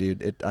time,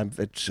 dude. I'm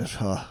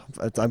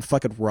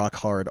fucking rock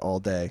hard all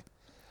day.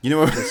 You know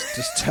what?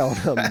 Just tell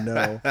them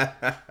no.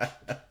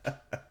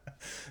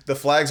 The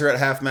flags are at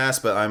half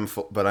mast, but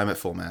I'm at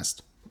full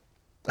mast.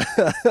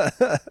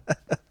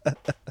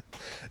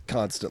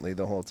 Constantly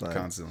the whole time.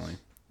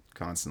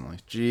 Constantly.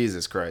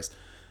 Jesus Christ.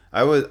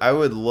 I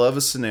would love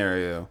a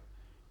scenario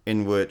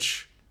in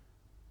which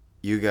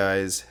you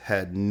guys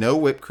had no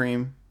whipped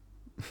cream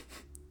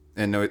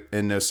and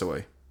no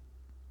soy.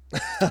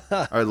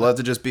 I'd love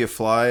to just be a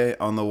fly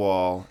on the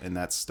wall in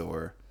that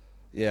store.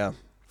 Yeah.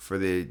 For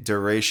the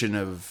duration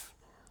of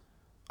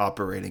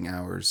operating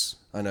hours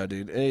I know,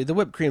 dude. The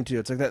whipped cream too.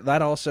 It's like that.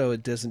 That also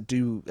it doesn't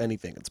do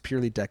anything. It's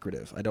purely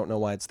decorative. I don't know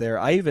why it's there.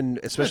 I even,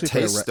 It especially for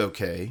tastes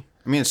okay.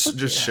 I mean, it's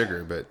just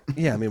sugar, but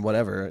yeah. I mean,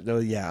 whatever. No,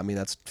 yeah. I mean,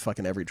 that's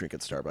fucking every drink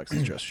at Starbucks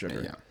is just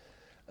sugar.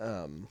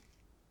 yeah.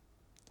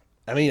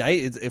 I mean,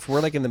 if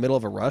we're like in the middle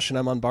of a rush and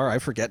I'm on bar, I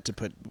forget to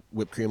put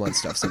whipped cream on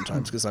stuff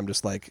sometimes because I'm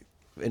just like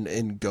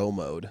in go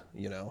mode,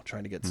 you know,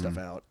 trying to get stuff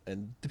out,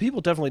 and the people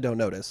definitely don't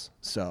notice.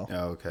 So,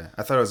 Oh, okay.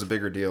 I thought it was a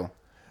bigger deal.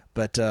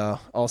 but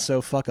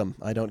also fuck them.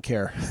 I don't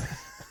care.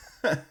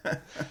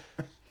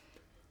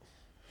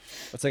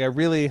 It's like I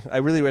really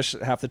wish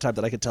half the time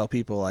that I could tell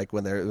people like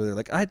when they're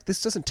like,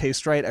 this doesn't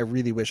taste right. I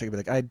really wish I could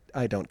be like,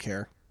 I don't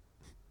care.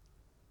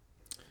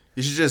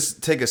 You should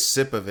just take a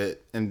sip of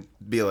it and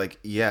be like,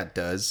 yeah, it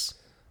does.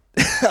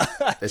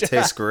 It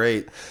tastes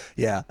great.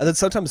 Yeah, and then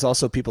sometimes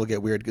also people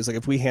get weird because like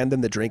if we hand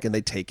them the drink and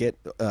they take it,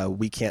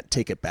 we can't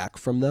take it back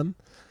from them.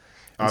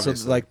 And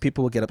Obviously. so like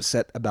people will get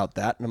upset about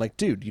that, and I'm like,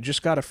 dude, you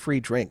just got a free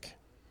drink.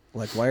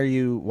 Like, why are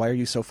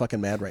you so fucking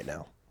mad right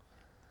now?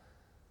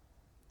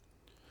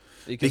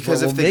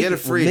 Because if they get a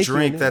free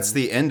drink, that's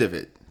the end of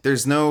it.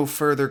 There's no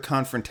further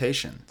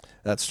confrontation.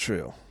 That's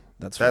true.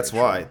 That's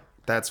why.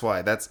 That's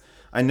why.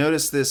 I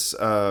noticed this.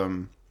 I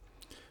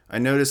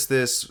noticed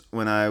this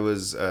when I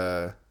was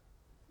a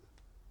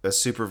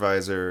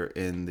supervisor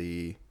in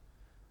the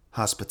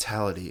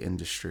hospitality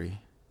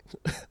industry.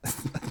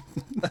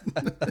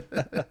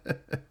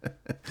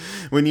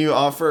 When you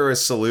offer a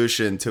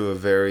solution to a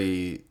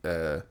very,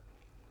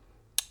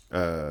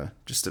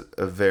 just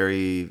a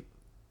very,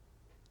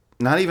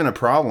 not even a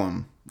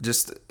problem,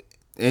 just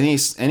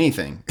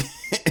anything.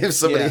 If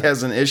somebody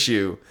has an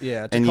issue,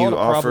 and you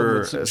offer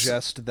would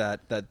suggest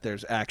that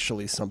there's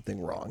actually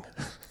something wrong.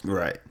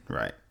 Right.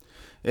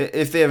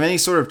 If they have any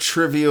sort of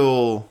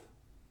trivial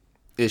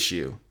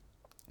issue,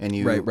 and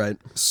you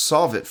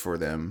solve it for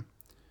them,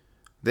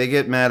 they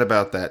get mad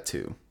about that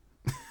too.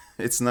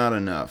 It's not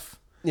enough.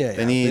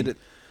 They need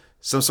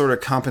some sort of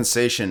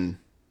compensation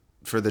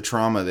for the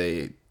trauma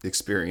they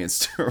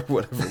experienced or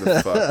whatever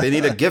the fuck. They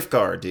need a gift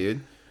card,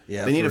 dude.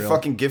 Yeah, they need a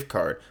fucking gift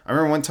card. I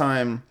remember one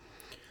time,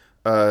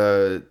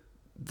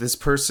 this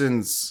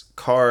person's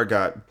car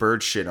got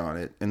bird shit on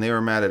it, and they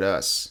were mad at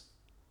us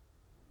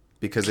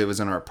because it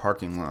was in our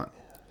parking lot.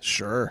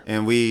 Sure.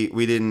 And we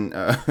didn't,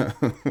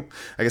 I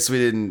guess we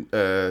didn't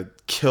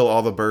kill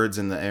all the birds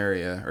in the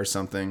area or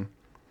something.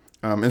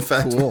 In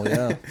fact, cool,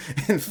 yeah.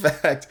 In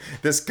fact,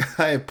 this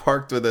guy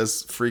parked with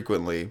us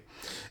frequently,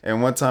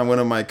 and one time one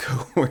of my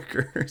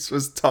coworkers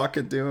was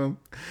talking to him,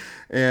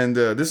 and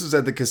this was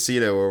at the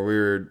casino where we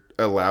were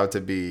allowed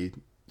to be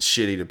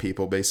shitty to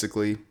people,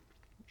 basically.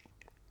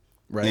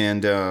 Right.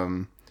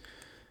 And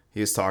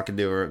he was talking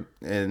to her,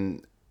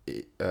 and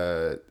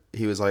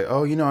he was like,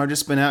 "Oh, I've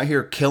just been out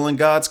here killing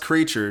God's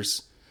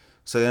creatures,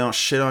 so they don't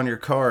shit on your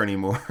car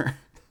anymore."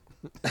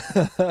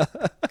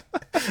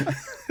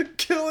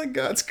 Killing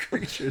God's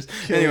creatures.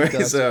 Anyway,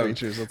 so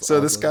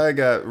awesome. This guy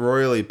got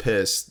royally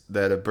pissed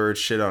that a bird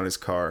shit on his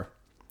car,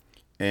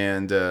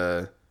 and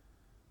they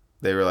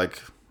were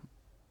like,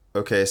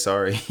 "Okay,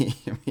 sorry.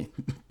 I mean,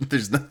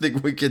 there's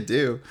nothing we could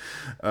do,"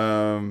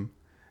 and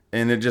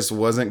it just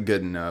wasn't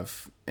good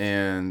enough.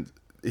 And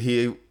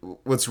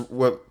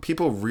what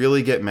people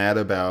really get mad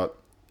about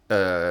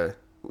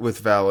with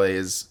valet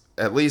is,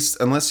 at least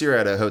unless you're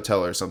at a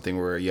hotel or something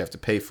where you have to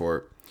pay for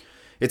it,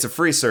 it's a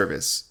free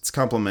service. It's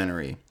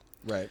complimentary.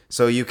 Right.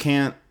 So you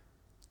can't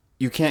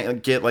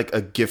get like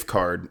a gift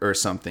card or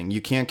something. You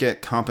can't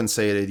get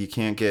compensated. You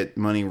can't get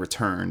money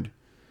returned.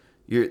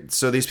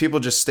 So these people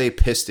just stay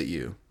pissed at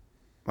you,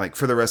 like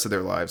for the rest of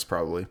their lives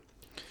probably.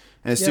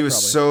 And this dude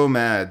was so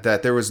mad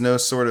that there was no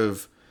sort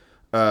of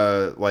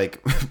like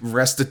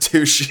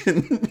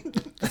restitution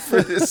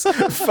for this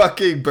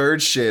fucking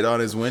bird shit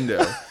on his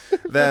window.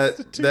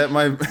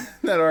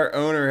 that our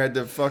owner had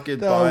to fucking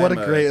buy what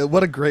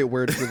a great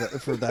word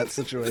for that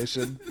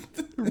situation.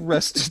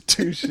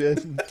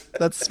 Restitution.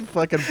 That's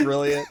fucking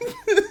brilliant.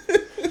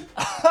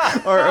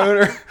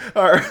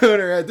 Our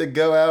owner had to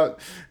go out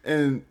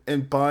and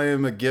buy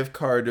him a gift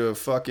card to a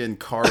fucking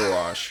car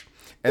wash.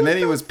 And then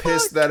he was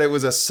pissed that it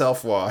was a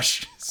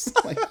self-wash. It's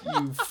like,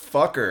 you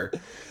fucker.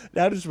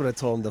 That is when I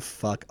told him to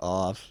fuck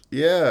off.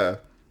 Yeah.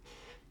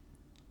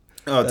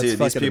 Oh, dude,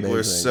 these people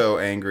are so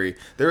angry.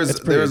 There was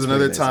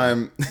another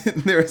time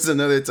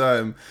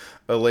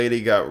a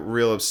lady got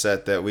real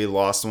upset that we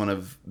lost one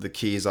of the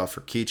keys off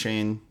her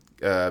keychain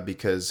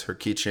because her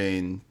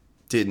keychain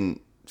didn't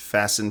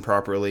fasten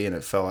properly and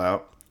it fell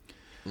out.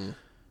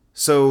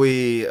 So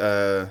we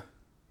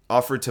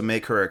offered to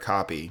make her a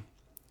copy.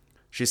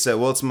 She said,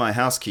 "Well, it's my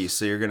house key,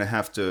 so you're going to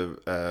have to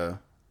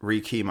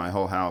rekey my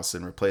whole house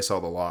and replace all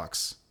the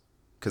locks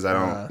because I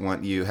don't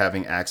want you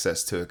having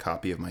access to a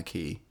copy of my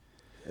key."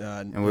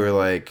 And we were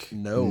like,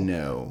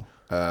 no.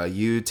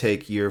 You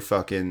take your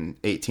fucking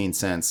 18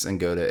 cents and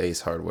go to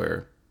Ace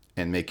Hardware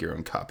and make your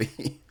own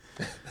copy.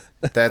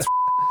 That's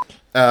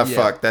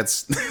fuck. That's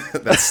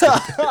stupid.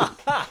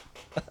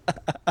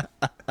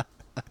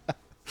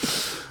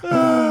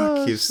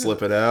 Keep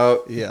slipping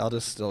out. Yeah, I'll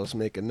just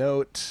make a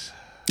note.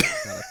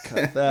 Gotta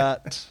cut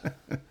that.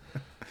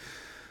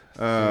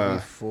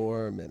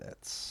 34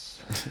 minutes.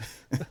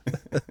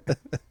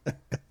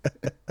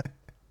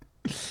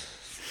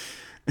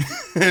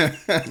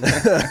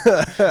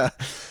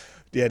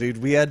 Yeah, dude,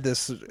 we had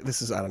this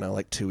is, I don't know,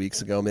 like 2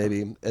 weeks ago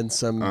maybe, and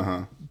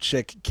some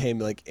chick came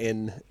like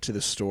in to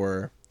the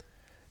store,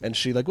 and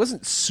she like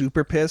wasn't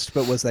super pissed,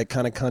 but was like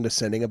kind of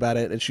condescending about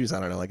it, and she was, I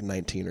don't know, like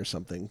 19 or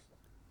something,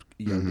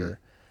 younger.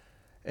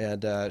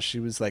 And she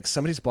was like,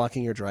 somebody's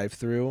blocking your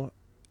drive-through,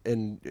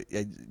 and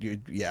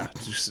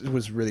just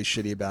was really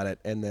shitty about it.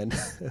 And then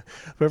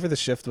whoever the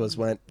shift was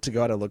went to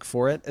go out and look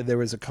for it, and there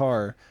was a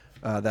car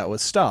that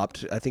was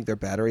stopped. I think their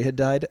battery had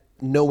died,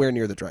 nowhere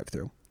near the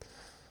drive-through.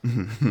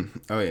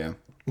 Oh yeah.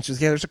 And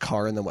she's, yeah, there's a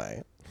car in the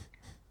way.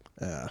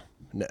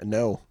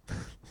 No,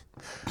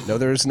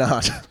 there's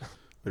not.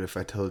 But if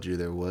I told you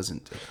there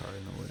wasn't a car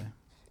in the way?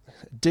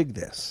 Dig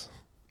this.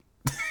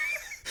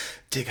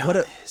 Dig on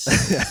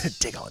this.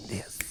 Dig on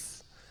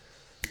this.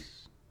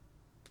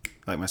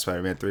 Like my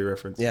Spider-Man 3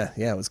 reference? Yeah,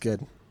 it was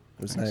good. It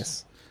was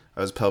nice.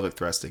 I was pelvic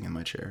thrusting in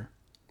my chair.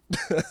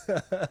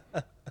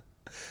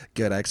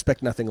 Good. I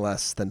expect nothing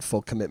less than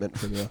full commitment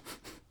from you.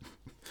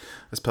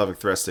 I was pelvic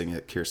thrusting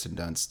at Kirsten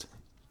Dunst.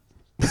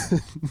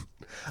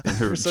 In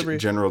her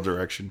general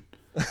direction.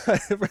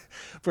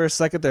 For a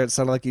second there, it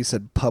sounded like you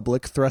said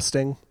public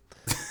thrusting.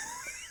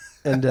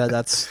 And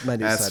that's my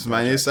new side project. That's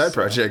my new side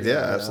project, yeah,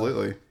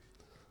 absolutely.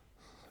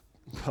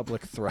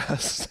 Public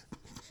thrust.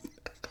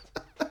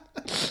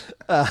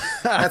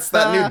 That's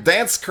that new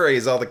dance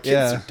craze all the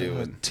kids are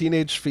doing.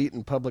 Teenage feet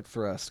and public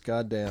thrust.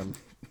 Goddamn.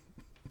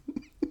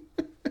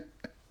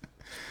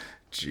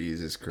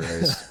 Jesus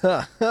Christ.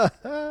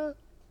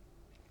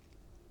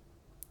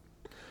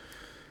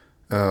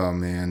 Oh,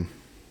 man.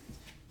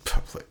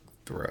 Public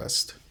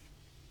thrust.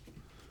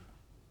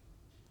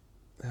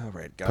 All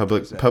right,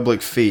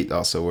 public feet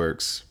also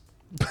works.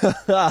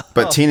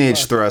 But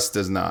teenage thrust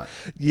does not.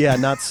 Yeah,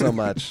 not so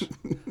much.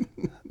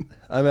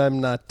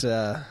 I'm not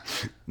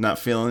not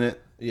feeling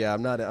it. Yeah,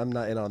 I'm not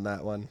in on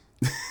that one.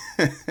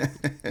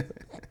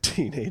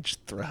 Teenage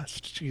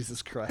thrust.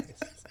 Jesus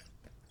Christ.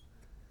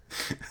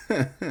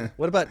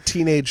 What about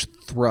teenage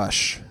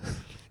thrush?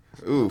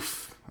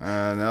 Oof.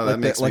 No, that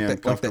makes me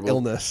uncomfortable. Like the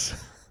illness.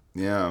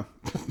 Yeah.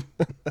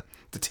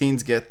 Do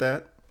teens get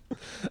that?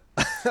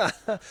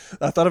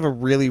 I thought of a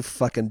really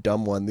fucking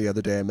dumb one the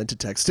other day. I meant to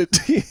text it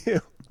to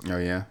you. Oh,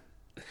 yeah?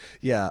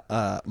 Yeah,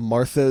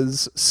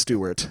 Martha's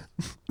Stewart.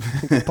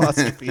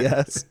 Apostrophe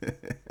S.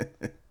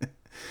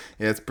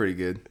 Yeah, it's pretty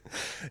good.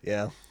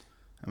 Yeah.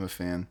 I'm a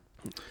fan.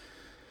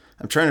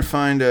 I'm trying to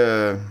find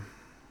I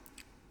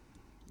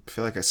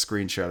feel like I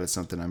screenshotted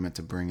something I meant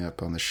to bring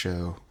up on the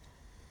show.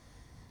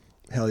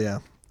 Hell yeah.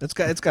 It's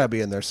got to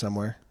be in there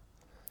somewhere.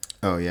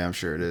 Oh yeah, I'm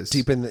sure it is.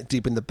 Deep in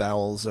the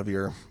bowels of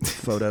your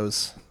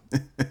photos.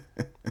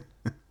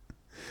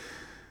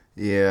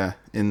 Yeah,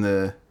 in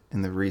the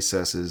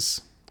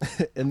recesses.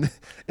 in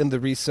the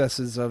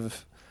recesses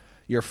of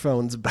your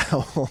phone's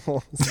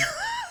bowels.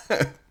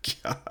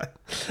 God.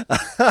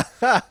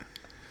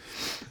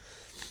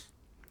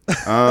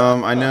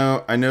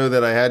 I know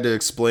that I had to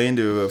explain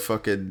to a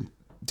fucking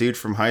dude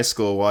from high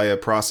school why a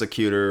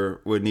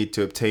prosecutor would need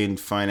to obtain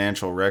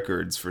financial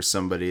records for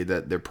somebody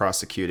that they're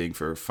prosecuting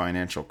for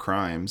financial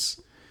crimes.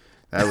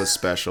 That was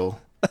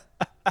special.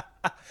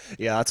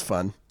 Yeah, that's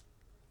fun.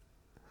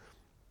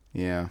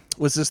 Yeah.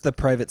 Was this the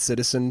private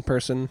citizen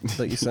person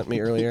that you sent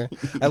me earlier?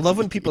 I love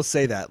when people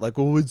say that. Like,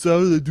 well, it's how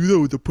they do that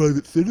with a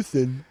private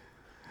citizen.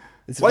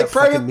 Like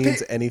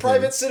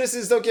private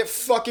citizens don't get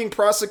fucking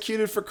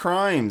prosecuted for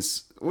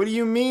crimes. What do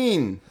you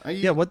mean? What are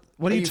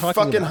you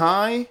talking fucking about?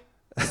 High?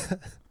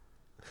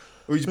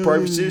 Oh, he's a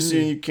private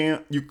citizen.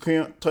 You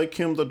can't take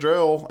him to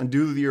jail and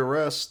do the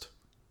arrest.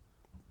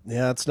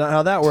 Yeah, that's not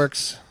how that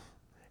works.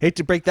 Hate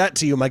to break that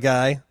to you, my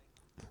guy.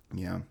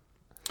 Yeah.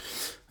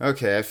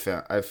 Okay, I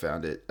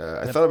found it.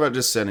 I thought about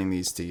just sending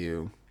these to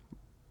you,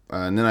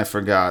 and then I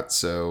forgot.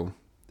 So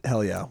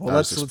hell yeah. Well,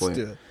 let's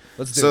do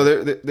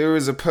it. There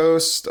was a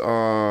post.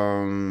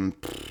 Oh,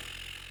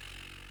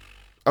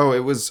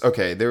 it was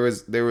okay. There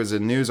was a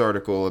news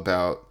article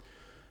about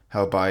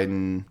how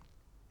Biden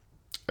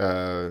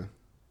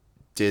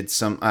did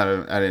some.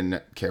 I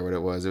didn't care what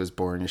it was. It was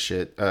boring as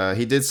shit.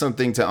 He did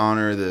something to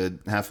honor the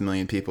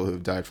 500,000 people who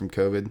have died from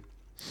COVID.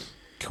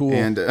 Cool.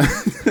 And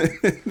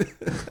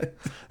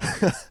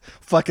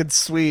fucking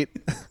sweet.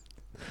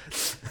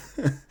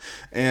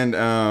 And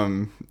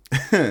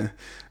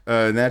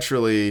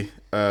naturally,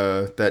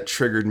 that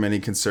triggered many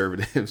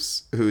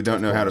conservatives who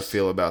don't know how to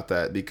feel about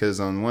that,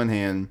 because on one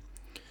hand,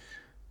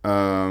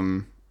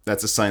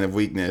 that's a sign of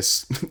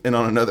weakness, and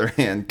on another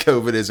hand,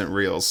 COVID isn't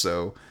real.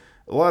 So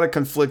a lot of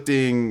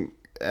conflicting.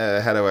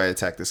 How do I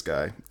attack this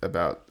guy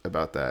about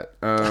that?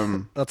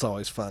 That's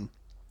always fun.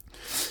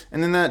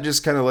 And then that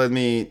just kind of led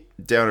me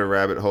down a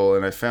rabbit hole,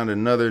 and I found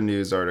another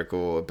news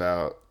article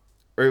about,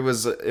 or it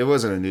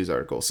wasn't a news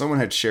article. Someone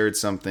had shared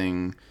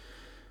something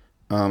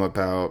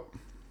about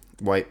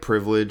white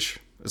privilege.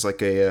 It's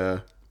like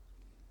a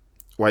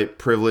white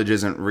privilege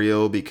isn't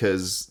real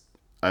because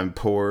I'm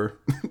poor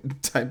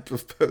type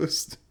of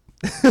post.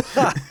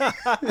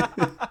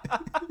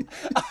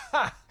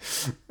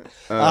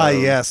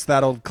 Yes,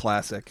 that old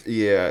classic.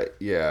 Yeah.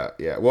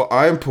 Well,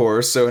 I'm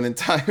poor, so an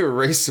entire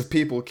race of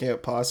people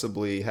can't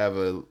possibly have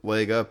a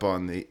leg up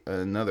on the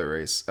another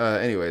race.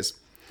 Anyways,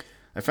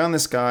 I found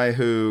this guy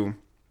who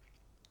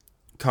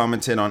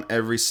commented on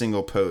every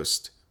single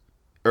post,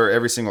 or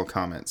every single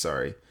comment,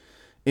 sorry,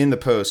 in the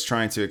post,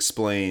 trying to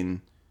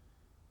explain,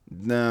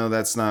 no,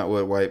 that's not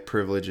what white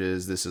privilege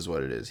is. This is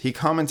what it is. He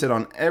commented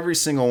on every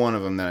single one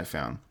of them that I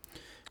found.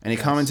 And he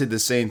commented the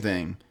same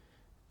thing.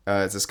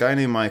 It's this guy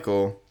named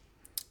Michael,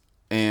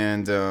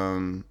 and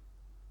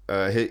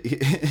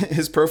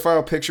his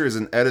profile picture is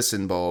an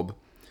Edison bulb,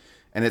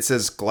 and it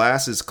says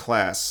 "glass is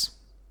class"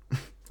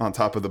 on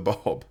top of the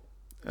bulb.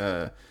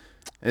 And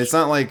it's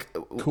not like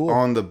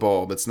on the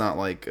bulb. It's not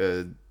like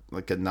a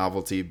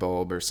novelty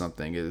bulb or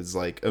something. It's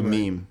like a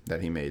meme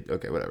that he made.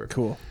 Okay, whatever.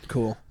 Cool.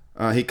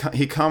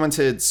 He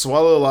commented,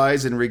 "Swallow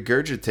lies and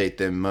regurgitate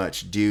them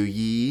much, do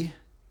ye?"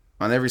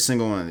 on every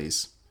single one of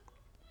these.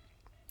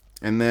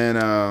 And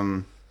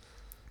then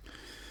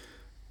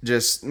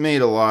just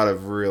made a lot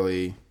of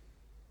really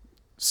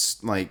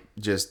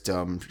just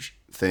dumb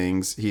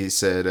things. He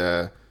said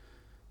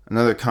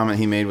another comment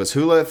he made was,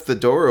 "Who left the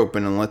door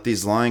open and let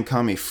these lying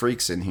commie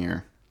freaks in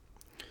here?"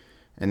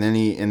 And then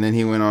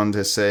he went on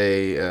to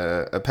say,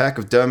 "A pack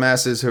of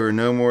dumbasses who are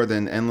no more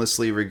than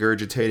endlessly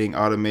regurgitating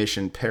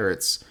automation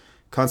parrots,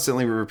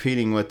 constantly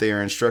repeating what they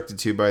are instructed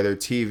to by their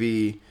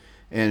TV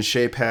and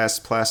shape-ass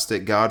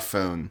plastic god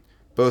phone.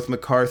 Both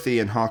McCarthy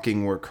and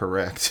Hawking were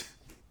correct."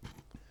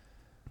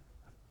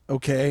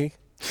 Okay.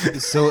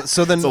 So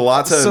then it's a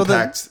lot to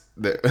unpack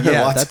there.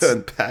 Yeah, a lot to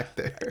unpack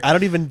there. I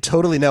don't even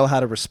totally know how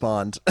to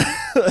respond.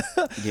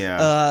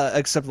 Yeah.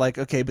 Except like,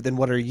 okay, but then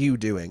what are you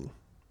doing?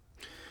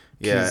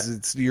 Yeah.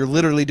 You're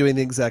literally doing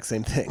the exact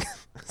same thing.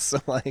 So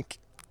like.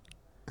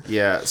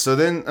 Yeah. So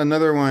then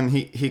another one,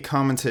 he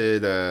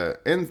commented,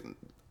 and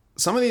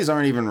some of these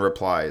aren't even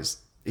replies.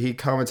 He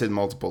commented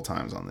multiple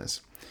times on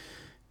this.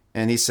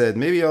 And he said,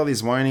 "Maybe all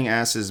these whining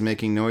asses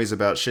making noise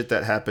about shit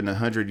that happened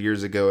 100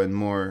 years ago and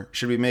more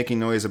should be making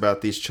noise about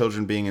these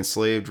children being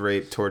enslaved,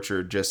 raped,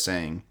 tortured, just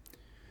saying."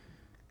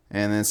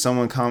 And then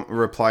someone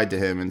replied to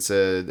him and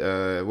said,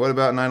 "What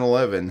about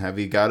 9/11? Have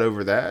you got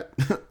over that?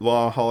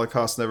 Law,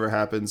 Holocaust never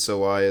happened, so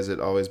why is it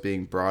always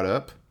being brought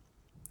up?"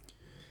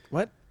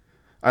 What?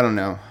 I don't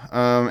know.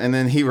 And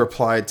then he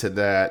replied to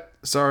that,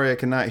 "Sorry, I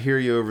cannot hear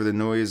you over the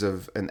noise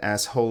of an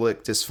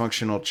assholic,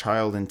 dysfunctional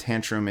child in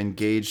tantrum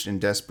engaged in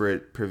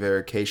desperate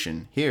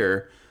prevarication.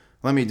 Here,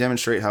 let me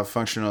demonstrate how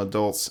functional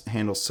adults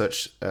handle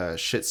such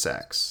shit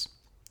sacks."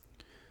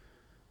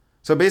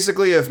 So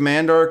basically, if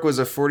Mandark was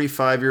a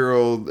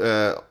 45-year-old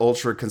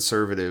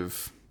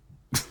ultra-conservative...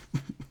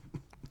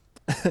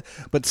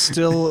 but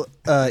still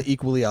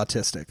equally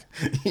autistic.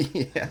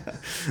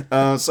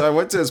 Yeah. So I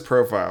went to his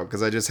profile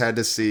because I just had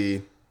to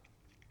see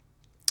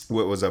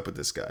what was up with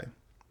this guy.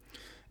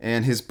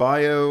 And his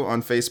bio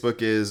on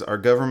Facebook is, "Our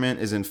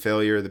government is in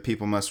failure. The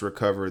people must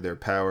recover their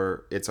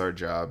power. It's our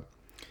job."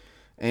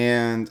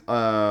 And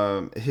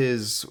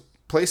his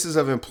places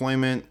of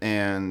employment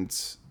and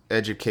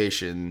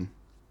education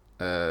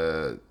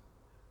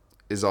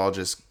is all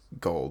just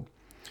gold.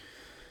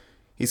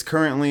 He's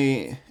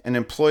currently an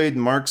employed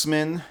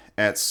marksman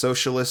at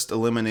Socialist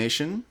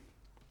Elimination.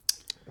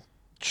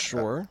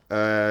 Sure.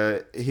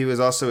 He was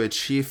also a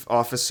chief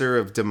officer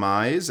of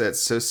demise at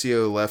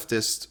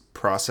Socio-Leftist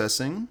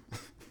Processing.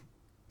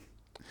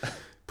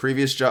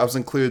 Previous jobs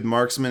include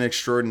marksman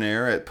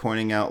extraordinaire at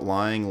pointing out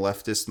lying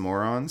leftist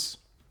morons.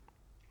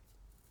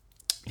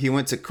 He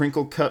went to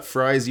Crinkle Cut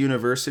Fries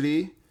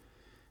University,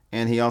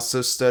 and he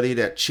also studied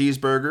at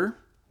Cheeseburger.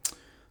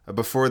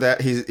 Before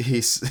that, he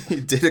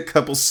did a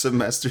couple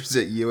semesters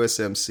at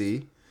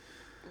USMC.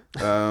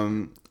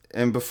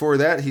 And before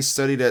that, he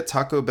studied at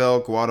Taco Bell,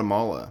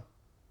 Guatemala.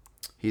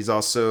 He's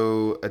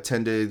also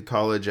attended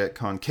college at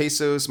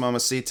Conquesos,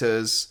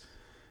 Mamacitas.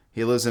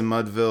 He lives in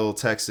Mudville,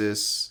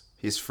 Texas.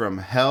 He's from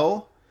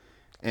hell,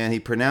 and he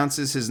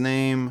pronounces his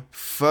name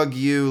 "Fug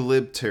you,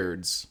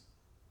 libturds."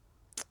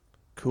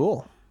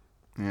 Cool.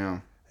 Yeah.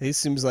 He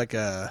seems like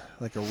a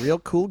real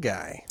cool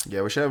guy.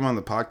 Yeah, we should have him on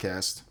the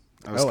podcast.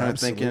 I was kind of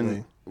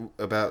thinking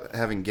about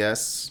having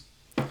guests.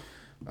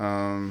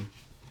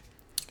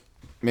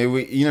 Maybe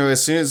we,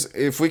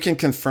 if we can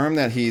confirm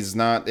that he's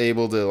not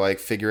able to like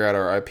figure out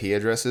our IP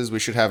addresses, we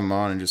should have him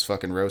on and just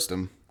fucking roast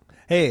him.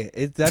 Hey,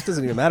 that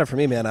doesn't even matter for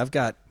me, man. I've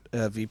got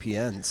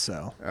VPN,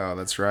 so. Oh,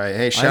 that's right.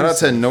 Hey, shout out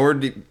to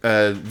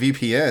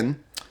NordVPN.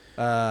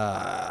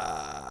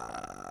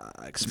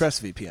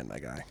 ExpressVPN, my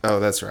guy. Oh,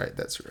 that's right.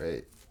 That's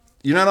right.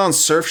 You're not on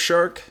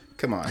Surfshark?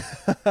 Come on.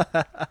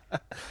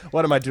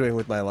 What am I doing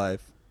with my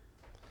life?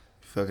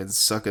 Fucking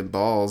sucking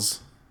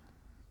balls.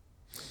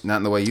 Not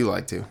in the way you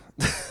like to.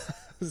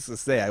 Just to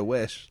say, I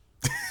wish.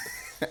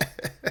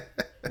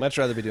 Much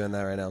rather be doing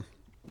that right now.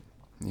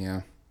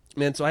 Yeah.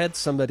 Man, so I had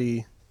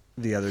somebody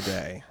the other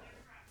day,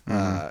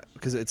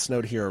 because it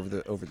snowed here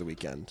over the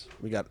weekend.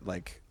 We got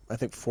I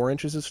think 4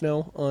 inches of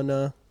snow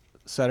on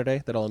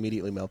Saturday that all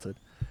immediately melted.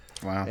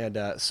 Wow.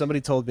 And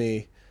somebody told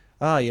me,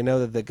 you know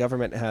that the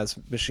government has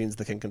machines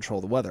that can control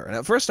the weather. And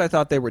at first I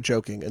thought they were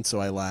joking, and so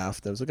I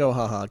laughed. I was like, oh,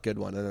 haha, good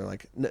one. And they're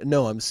like,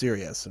 no, I'm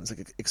serious. And I was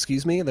like,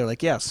 excuse me? And they're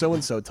like, yeah,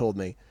 so-and-so told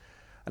me.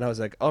 And I was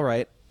like, all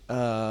right,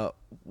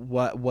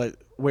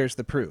 where's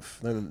the proof?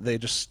 And they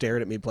just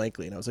stared at me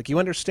blankly. And I was like, you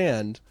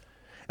understand?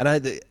 And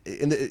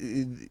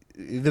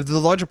the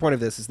larger point of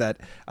this is that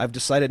I've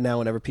decided now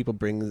whenever people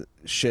bring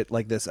shit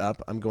like this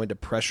up, I'm going to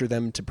pressure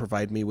them to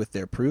provide me with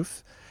their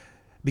proof.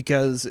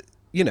 Because,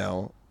 you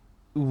know,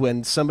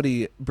 when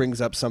somebody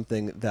brings up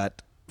something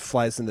that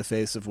flies in the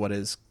face of what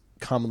is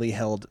commonly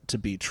held to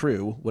be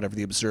true, whatever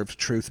the observed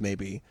truth may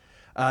be,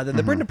 then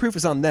the burden of proof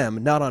is on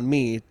them, not on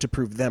me, to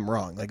prove them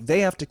wrong. Like,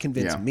 they have to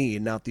convince me,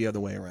 not the other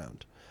way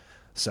around.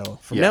 So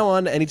from now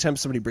on, anytime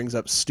somebody brings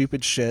up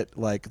stupid shit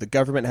like the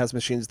government has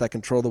machines that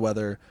control the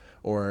weather,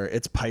 or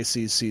it's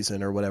Pisces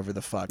season, or whatever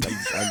the fuck,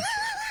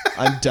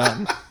 I'm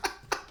done.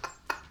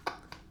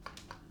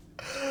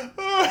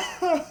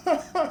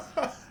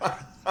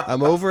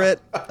 I'm over it.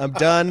 I'm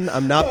done.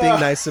 I'm not being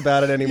nice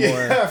about it anymore.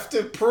 You have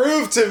to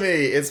prove to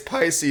me it's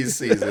Pisces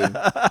season.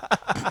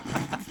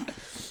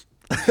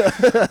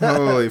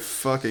 Holy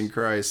fucking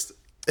Christ.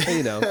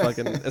 You know,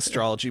 fucking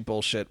astrology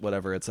bullshit,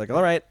 whatever. It's like,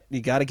 all right, you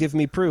got to give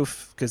me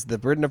proof, because the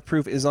burden of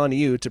proof is on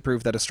you to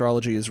prove that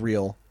astrology is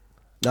real,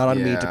 not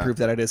on me to prove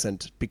that it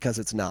isn't, because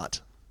it's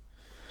not.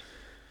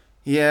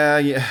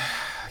 Yeah.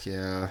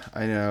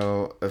 I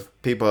know if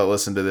people that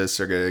listen to this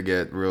are going to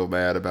get real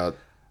mad about.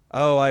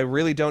 Oh, I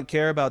really don't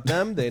care about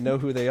them. They know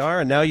who they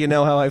are, and now you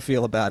know how I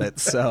feel about it.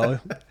 So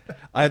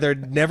either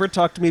never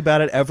talk to me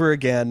about it ever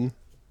again,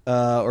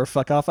 or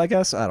fuck off, I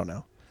guess. I don't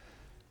know.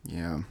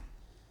 Yeah.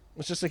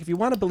 It's just like, if you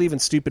want to believe in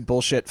stupid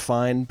bullshit,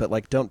 fine, but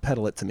like, don't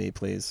peddle it to me,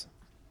 please.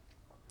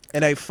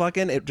 And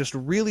it just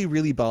really,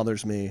 really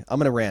bothers me. I'm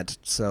gonna rant,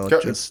 so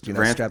just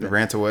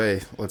rant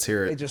away. Let's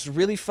hear it. It just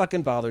really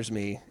fucking bothers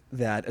me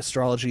that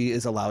astrology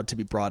is allowed to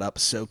be brought up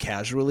so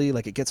casually.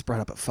 Like, it gets brought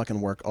up at fucking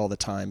work all the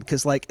time.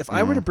 Because like, if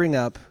I were to bring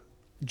up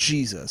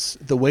Jesus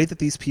the way that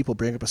these people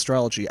bring up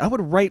astrology, I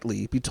would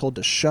rightly be told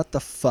to shut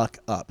the fuck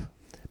up.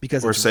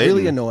 Because it's Satan.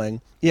 Really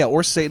annoying. Yeah,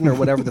 or Satan, or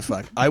whatever the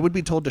fuck. I would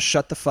be told to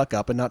shut the fuck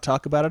up and not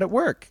talk about it at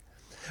work.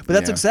 But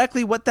that's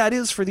exactly what that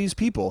is for these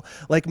people.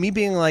 Like, me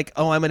being like,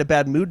 oh, I'm in a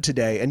bad mood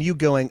today, and you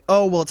going,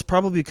 oh, well, it's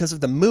probably because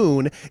of the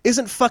moon,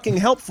 isn't fucking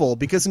helpful.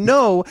 Because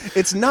no,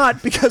 it's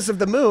not because of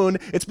the moon.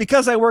 It's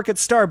because I work at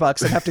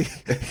Starbucks and have to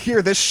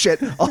hear this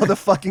shit all the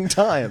fucking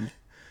time.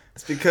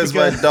 It's because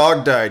my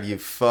dog died, you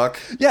fuck.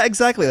 Yeah,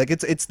 exactly. Like,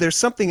 it's there's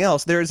something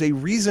else. There is a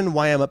reason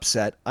why I'm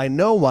upset. I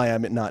know why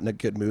I'm not in a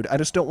good mood. I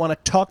just don't want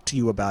to talk to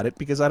you about it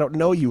because I don't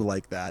know you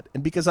like that.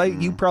 And because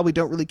you probably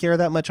don't really care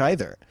that much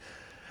either.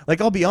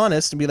 Like, I'll be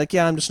honest and be like,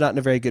 yeah, I'm just not in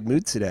a very good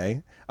mood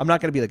today. I'm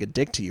not going to be like a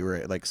dick to you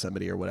or like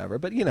somebody or whatever.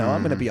 But, you know,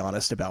 I'm going to be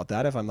honest about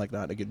that if I'm like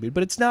not in a good mood.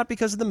 But it's not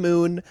because of the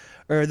moon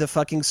or the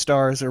fucking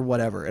stars or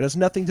whatever. It has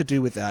nothing to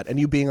do with that. And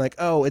you being like,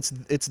 oh, it's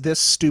this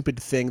stupid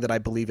thing that I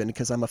believe in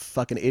because I'm a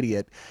fucking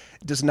idiot,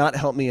 does not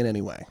help me in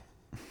any way.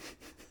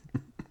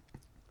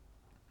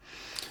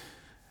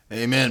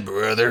 Amen,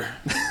 brother.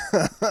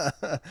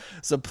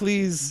 So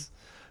please,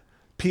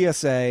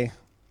 PSA,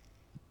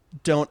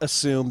 don't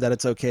assume that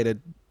it's okay to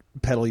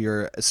peddle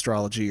your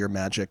astrology or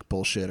magic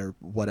bullshit or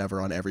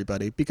whatever on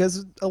everybody,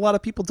 because a lot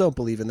of people don't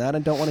believe in that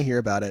and don't want to hear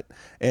about it.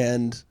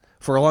 And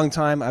for a long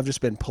time, I've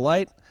just been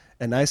polite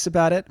and nice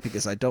about it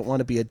because I don't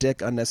want to be a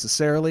dick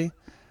unnecessarily.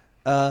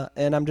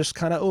 And I'm just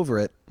kind of over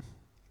it.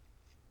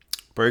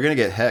 But you're going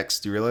to get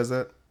hexed. Do you realize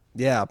that?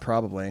 Yeah,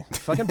 probably.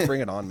 Fucking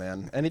bring it on,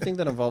 man. Anything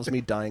that involves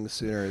me dying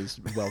sooner is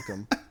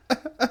welcome.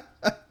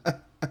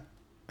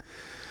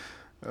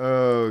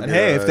 Oh, and God.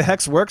 hey, if the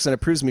hex works and it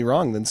proves me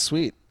wrong, then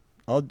sweet.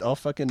 I'll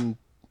fucking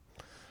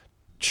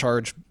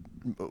charge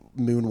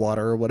moon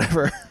water or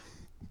whatever.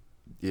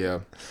 Yeah.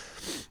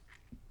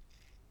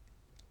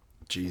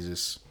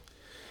 Jesus.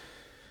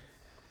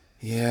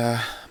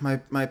 Yeah,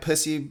 my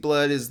pussy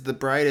blood is the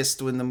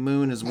brightest when the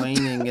moon is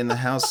waning in the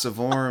House of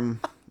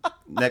Orm,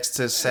 next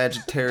to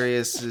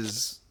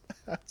Sagittarius's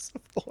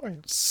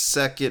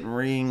second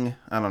ring.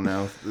 I don't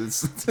know.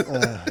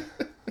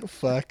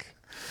 Fuck.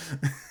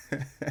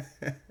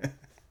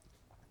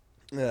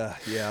 Yeah.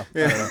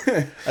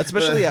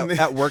 Especially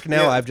at work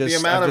now.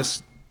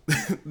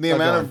 The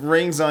amount of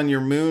rings on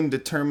your moon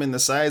determine the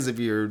size of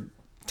your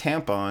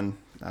tampon.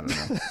 I don't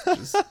know.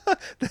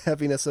 The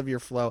heaviness of your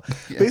flow.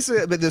 Yeah.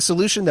 Basically, but the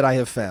solution that I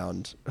have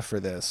found for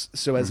this,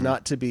 so as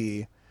not to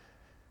be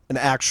an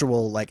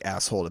actual like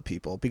asshole to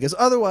people, because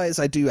otherwise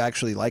I do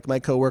actually like my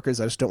coworkers.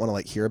 I just don't want to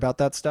like hear about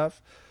that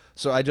stuff.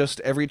 So I just,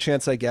 every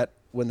chance I get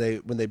when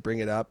they bring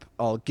it up,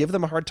 I'll give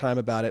them a hard time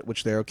about it,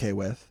 which they're okay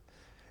with.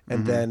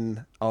 And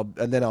then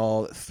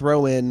I'll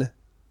throw in,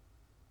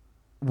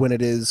 when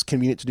it is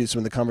convenient to do so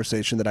in the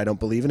conversation, that I don't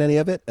believe in any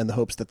of it, in the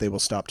hopes that they will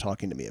stop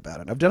talking to me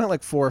about it. I've done it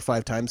like 4 or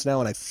 5 times now,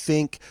 and I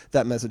think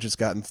that message has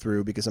gotten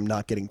through because I'm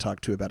not getting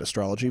talked to about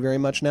astrology very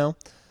much now.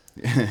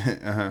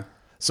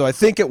 So I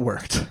think it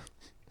worked.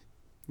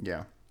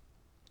 Yeah.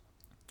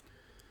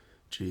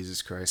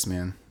 Jesus Christ,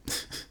 man.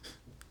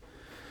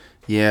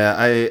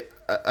 Yeah,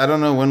 I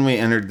don't know when we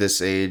entered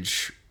this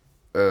age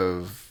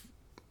of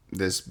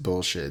this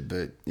bullshit,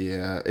 but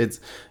yeah,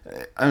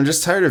 I'm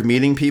just tired of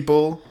meeting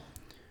people,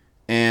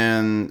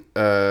 and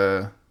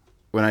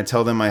when I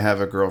tell them I have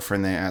a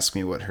girlfriend, they ask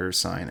me what her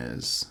sign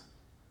is,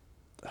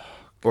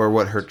 or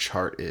what her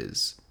chart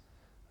is.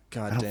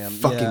 God I don't damn.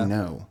 fucking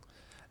know.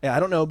 Yeah, I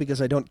don't know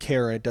because I don't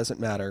care and it doesn't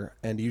matter,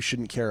 and you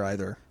shouldn't care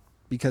either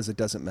because it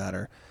doesn't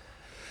matter.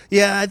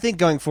 Yeah, I think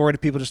going forward,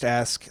 if people just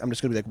ask, I'm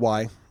just going to be like,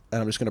 why?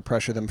 And I'm just going to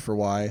pressure them for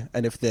why.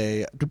 And if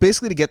they,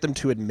 basically to get them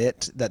to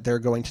admit that they're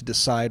going to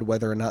decide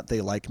whether or not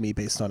they like me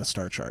based on a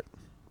star chart.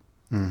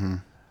 Mm-hmm.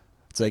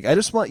 It's like, I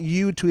just want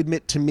you to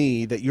admit to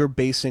me that you're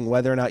basing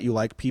whether or not you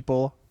like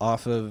people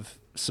off of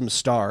some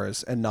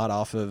stars and not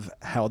off of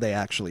how they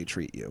actually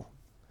treat you.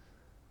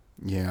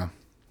 Yeah.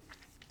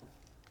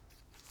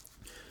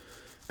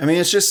 I mean,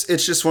 it's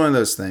just one of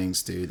those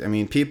things, dude. I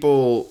mean,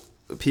 people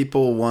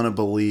want to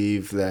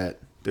believe that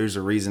there's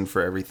a reason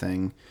for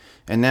everything,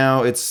 and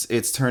now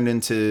it's turned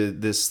into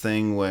this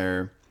thing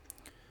where,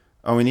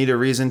 oh, we need a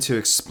reason to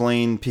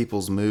explain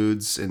people's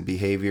moods and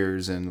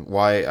behaviors and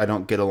why I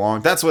don't get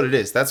along. That's what it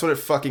is. That's what it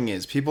fucking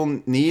is.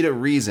 People need a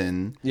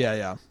reason,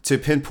 to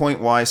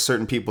pinpoint why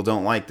certain people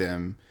don't like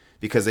them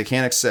because they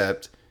can't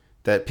accept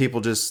that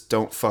people just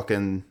don't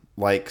fucking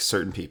like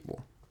certain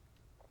people.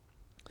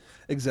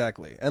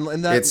 Exactly. And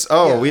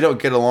that we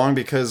don't get along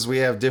because we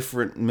have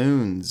different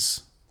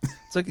moons.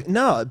 It's like,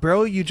 no,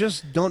 bro, you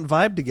just don't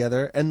vibe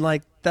together, and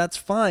like that's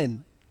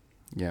fine.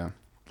 Yeah.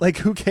 Like,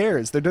 who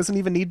cares? There doesn't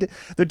need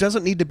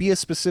to be a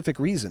specific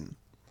reason.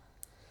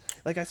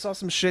 Like, I saw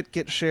some shit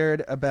get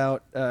shared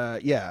about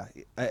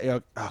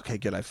okay,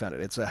 good, I found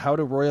it. It's how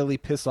to royally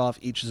piss off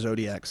each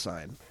zodiac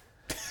sign.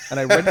 And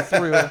I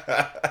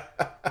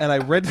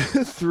read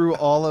through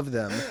all of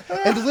them,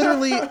 and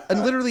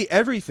literally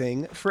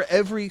everything for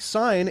every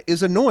sign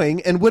is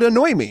annoying and would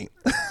annoy me.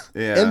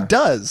 Yeah. And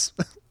does.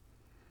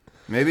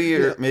 Maybe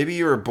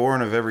you were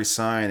born of every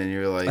sign and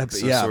you're like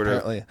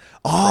apparently. Of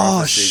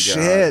oh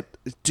shit.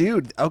 God.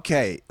 Dude,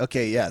 okay,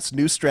 yes,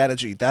 new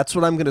strategy. That's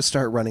what I'm going to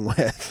start running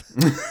with.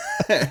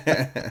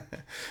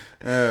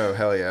 Oh,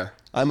 hell yeah.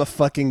 I'm a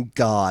fucking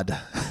god.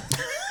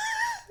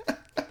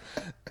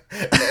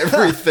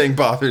 Everything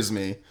bothers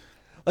me.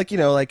 Like,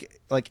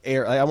 like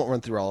Air. I won't run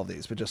through all of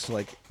these, but just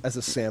like as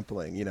a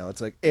sampling,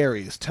 it's like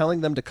Aries,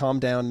 telling them to calm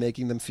down,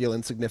 making them feel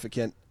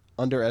insignificant,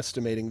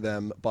 underestimating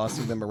them,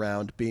 bossing them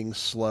around, being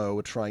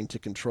slow, trying to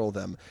control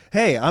them.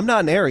 Hey, I'm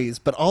not an Aries,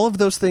 but all of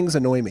those things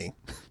annoy me.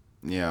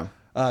 Yeah.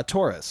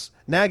 Taurus,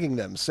 nagging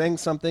them, saying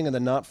something and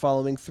then not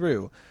following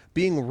through,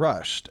 being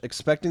rushed,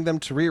 expecting them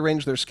to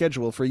rearrange their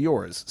schedule for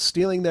yours,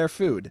 stealing their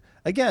food.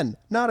 Again,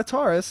 not a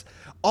Taurus.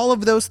 All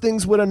of those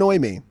things would annoy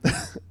me.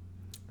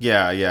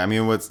 Yeah. I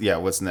mean, what's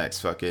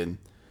next? Fucking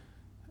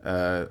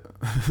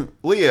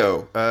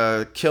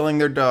Leo, killing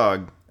their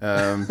dog,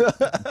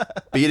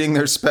 beating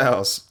their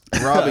spouse,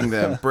 robbing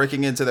them,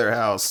 breaking into their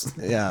house.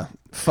 Yeah,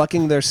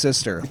 fucking their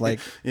sister. Like,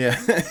 yeah.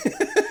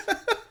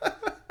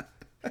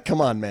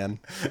 Come on, man.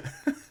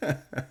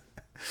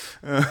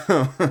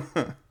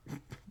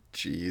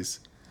 Jeez.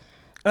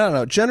 I don't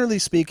know. Generally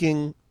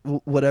speaking,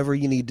 whatever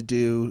you need to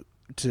do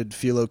to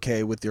feel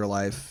okay with your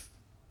life,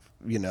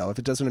 if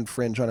it doesn't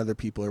infringe on other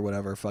people or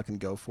whatever, fucking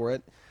go for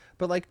it.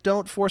 But like,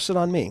 don't force it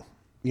on me.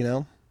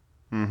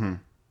 Mm-hmm.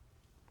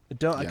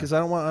 Don't, because I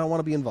don't want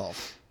to be involved.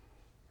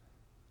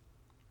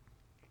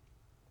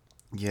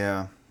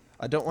 Yeah.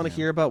 I don't want to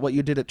hear about what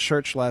you did at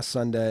church last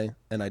Sunday,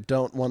 and I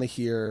don't want to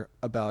hear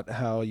about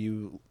how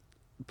you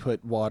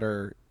put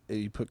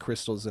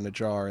crystals in a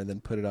jar and then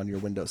put it on your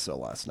windowsill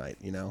last night,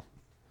 I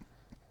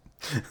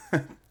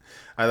thought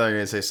you were going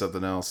to say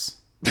something else.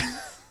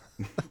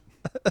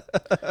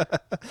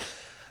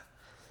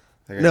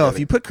 No, if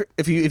you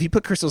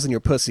put crystals in your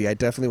pussy, I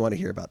definitely want to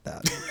hear about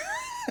that.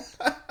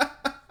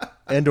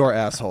 And or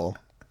asshole.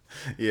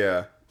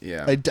 Yeah.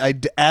 I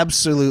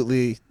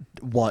absolutely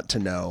want to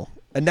know.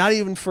 And not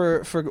even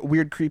for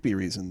weird, creepy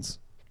reasons.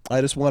 I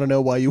just want to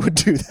know why you would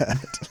do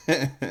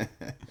that.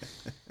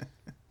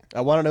 I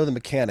want to know the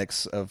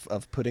mechanics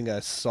of putting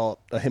a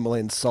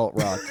Himalayan salt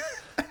rock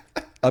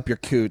up your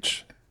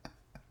cooch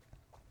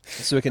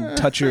so it can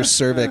touch your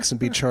cervix and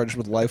be charged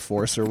with life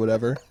force or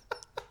whatever.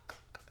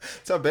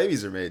 That's how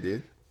babies are made,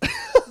 dude.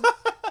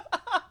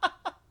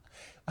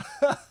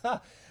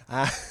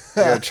 You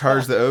gotta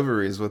charge the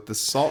ovaries with the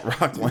salt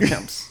rock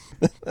lamps.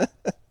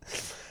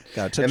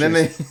 And then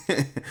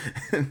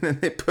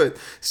they put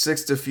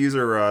 6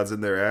 diffuser rods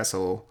in their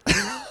asshole.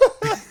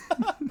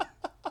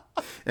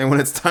 And when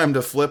it's time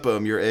to flip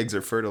them, your eggs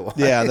are fertilized.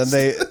 Yeah,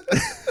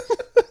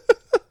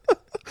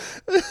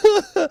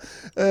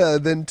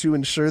 then to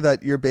ensure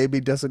that your baby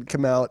doesn't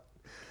come out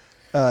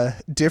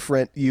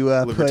different, you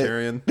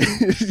libertarian.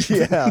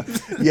 How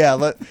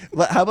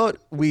about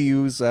we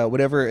use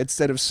whatever,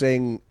 instead of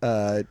saying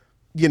the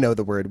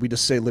word, we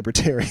just say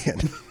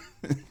libertarian.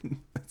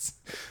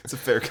 It's a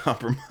fair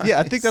compromise. Yeah,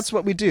 I think that's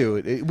what we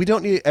do. We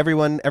don't need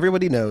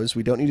everybody knows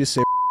we don't need to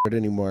say word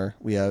anymore.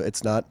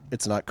 It's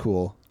not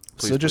cool.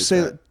 Please, so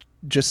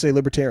just say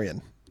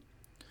libertarian.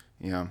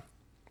 Yeah.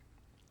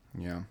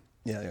 Yeah.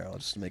 Yeah, I'll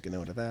just make a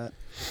note of that.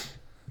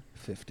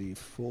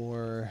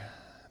 54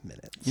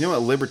 minutes. You know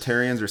what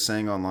libertarians are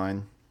saying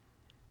online?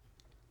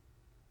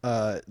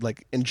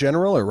 Like in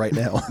general or right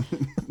now?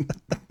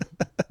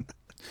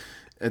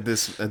 At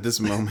this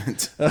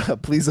moment.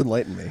 Please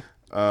enlighten me.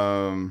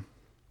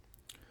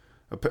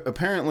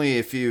 Apparently,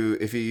 if you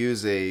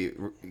use a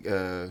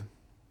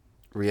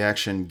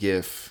reaction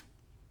GIF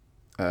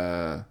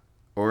or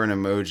an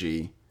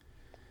emoji,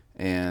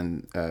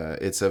 and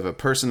it's of a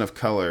person of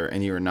color,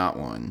 and you are not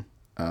one,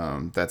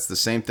 that's the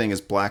same thing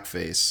as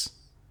blackface,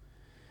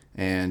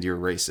 and you're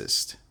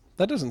racist.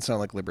 That doesn't sound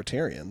like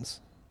libertarians.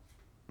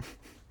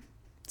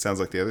 Sounds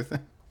like the other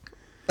thing.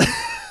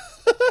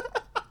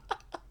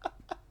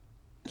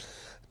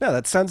 No,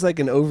 that sounds like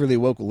an overly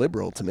woke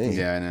liberal to me.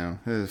 Yeah, I know.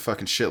 It's a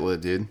fucking shitload,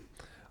 dude.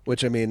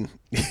 Which I mean,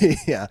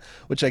 yeah.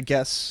 Which I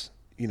guess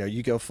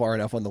you go far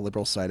enough on the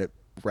liberal side, it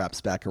wraps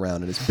back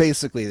around, and it's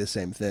basically the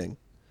same thing.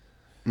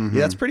 Mm-hmm.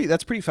 Yeah,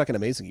 that's pretty fucking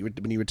amazing.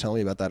 When you were telling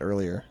me about that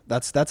earlier,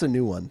 that's a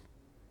new one.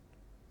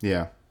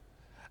 Yeah.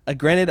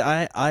 Granted,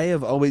 I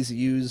have always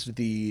used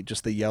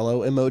just the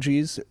yellow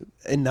emojis,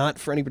 and not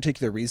for any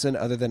particular reason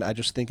other than I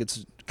just think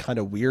it's kind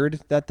of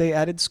weird that they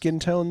added skin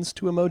tones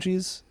to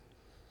emojis.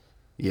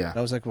 Yeah. And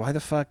I was like, why the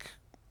fuck?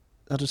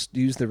 I'll just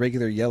use the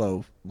regular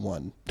yellow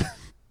one.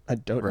 I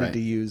don't need to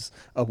use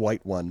a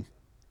white one.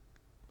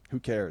 Who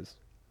cares?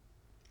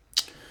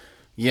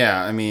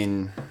 Yeah, I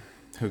mean,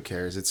 who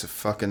cares? It's a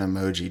fucking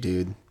emoji,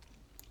 dude.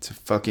 It's a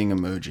fucking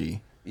emoji.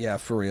 Yeah,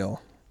 for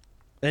real.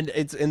 And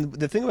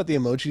the thing about the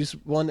emojis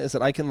one is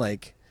that I can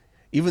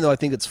even though I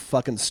think it's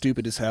fucking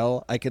stupid as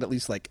hell, I can at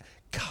least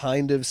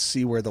kind of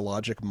see where the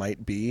logic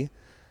might be.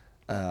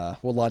 Well,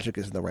 logic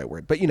isn't the right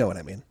word, but you know what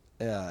I mean.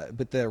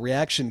 But the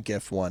reaction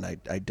GIF one,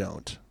 I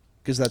don't,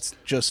 because that's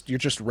you're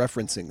just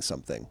referencing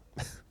something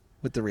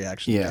with the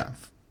reaction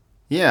GIF.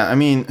 Yeah. I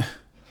mean,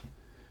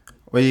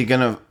 what are you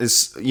gonna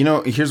here's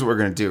what we're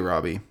gonna do,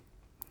 Robbie.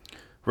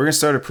 We're gonna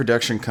start a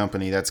production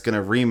company that's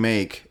gonna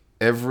remake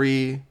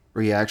every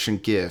reaction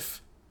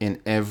GIF in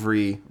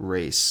every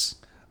race.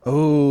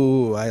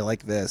 Oh, I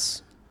like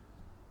this.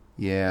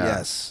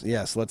 Yeah.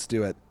 Yes, let's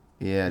do it.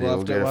 Yeah,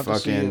 we'll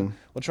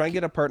try and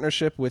get a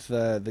partnership with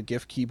the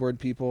GIF keyboard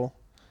people.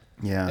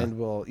 Yeah. And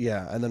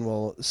then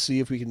we'll see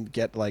if we can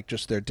get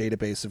just their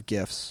database of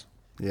GIFs.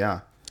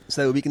 Yeah.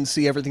 So that we can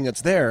see everything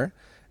that's there.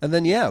 And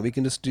then we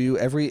can just do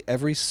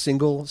every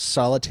single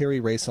solitary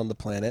race on the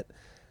planet.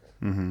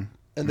 Mm-hmm.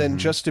 And then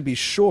just to be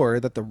sure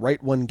that the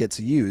right one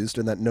gets used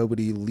and that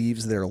nobody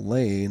leaves their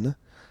lane,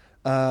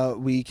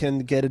 we can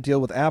get a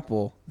deal with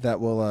Apple that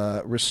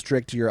will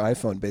restrict your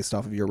iPhone based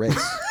off of your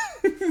race.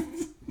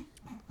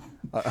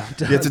 You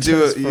have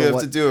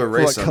to do a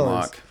race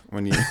unlock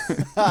when you.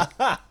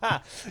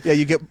 Yeah,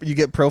 you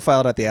get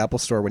profiled at the Apple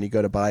Store when you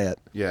go to buy it.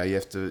 Yeah, you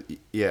have to.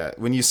 Yeah,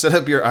 when you set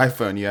up your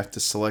iPhone, you have to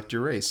select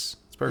your race.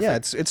 It's perfect.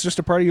 Yeah, it's just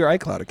a part of your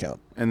iCloud account.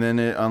 And then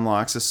it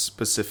unlocks a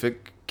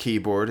specific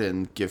keyboard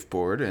and GIF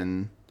board,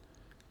 and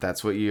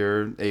that's what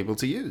you're able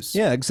to use.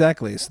 Yeah,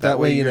 exactly. So that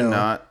way you're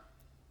not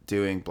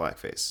doing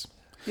blackface.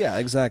 Yeah,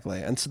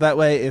 exactly. And so that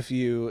way, if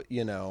you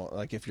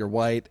if you're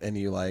white and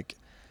you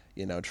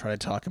try to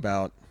talk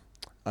about,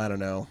 I don't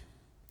know,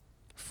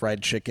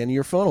 fried chicken,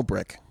 your phone will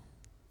brick.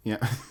 Yeah.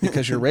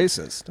 Because you're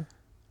racist.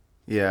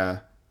 Yeah.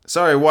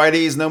 Sorry,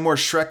 whiteys, no more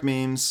Shrek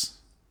memes.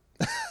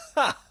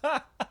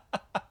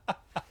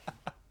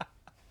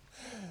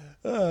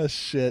 Oh,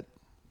 shit.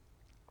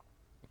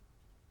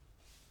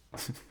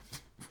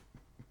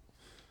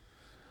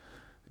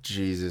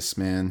 Jesus,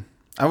 man.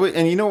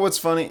 And you know what's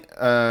funny?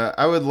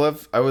 I would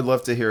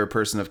love to hear a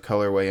person of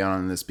color weigh in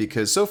on this,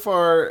 because so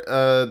far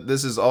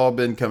this has all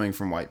been coming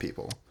from white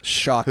people.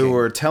 Shocking. Who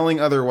are telling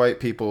other white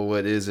people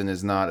what is and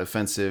is not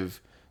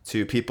offensive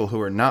to people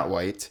who are not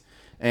white,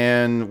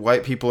 and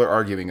white people are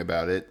arguing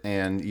about it.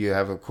 And you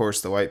have, of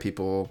course, the white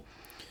people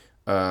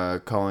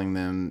calling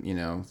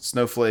them,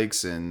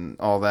 snowflakes and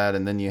all that,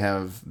 and then you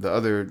have the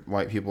other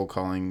white people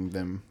calling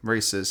them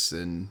racists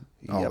and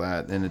all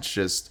that, and it's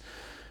just.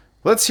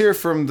 Let's hear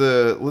from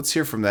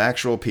the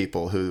actual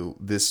people who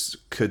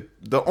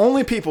the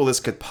only people this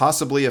could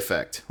possibly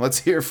affect. Let's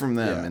hear from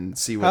them and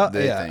see what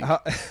they think.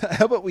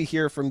 How about we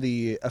hear from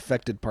the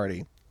affected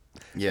party?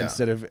 Yeah.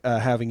 Instead of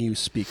having you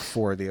speak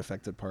for the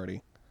affected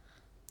party.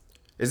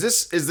 Is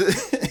this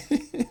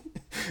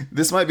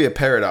this might be a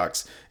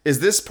paradox.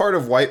 Is this part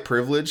of white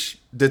privilege,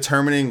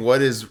 determining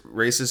what is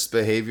racist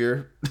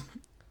behavior?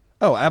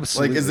 Oh,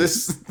 absolutely. Is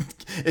this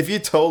if you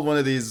told one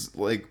of these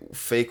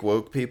fake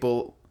woke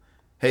people,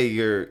 hey,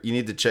 you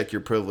need to check your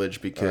privilege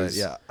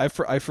because I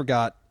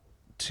forgot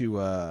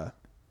to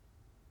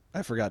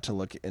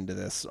look into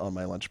this on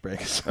my lunch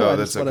break. So I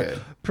that's just okay.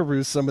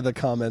 Peruse some of the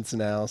comments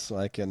now so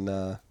I can.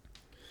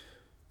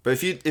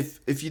 But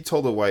if you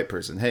told a white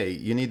person, hey,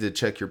 you need to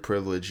check your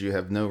privilege, you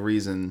have no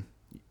reason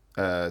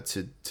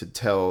to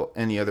tell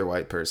any other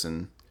white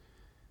person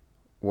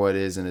what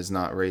is and is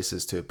not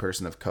racist to a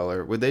person of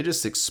color, would they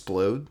just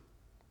explode?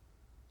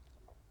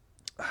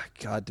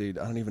 God, dude,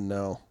 I don't even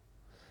know.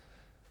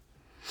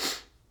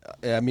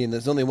 I mean,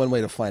 there's only one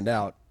way to find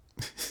out.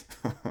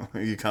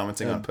 Are you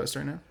commenting on a post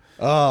right now?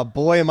 Oh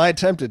boy, am I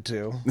tempted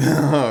to.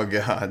 Oh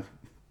god.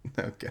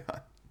 Oh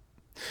god.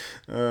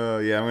 Oh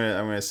yeah,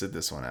 I'm gonna sit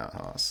this one out,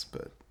 Haas,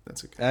 but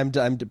that's okay.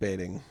 I'm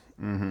debating.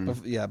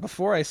 Yeah,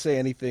 before I say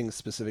anything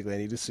specifically, I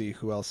need to see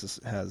who else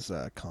has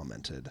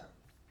commented.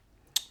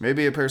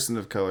 Maybe a person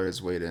of color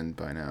has weighed in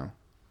by now.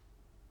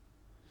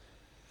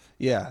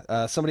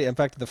 Yeah, somebody. In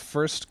fact, the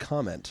first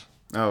comment.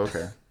 Oh,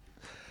 okay.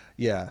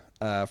 Yeah,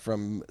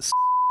 from.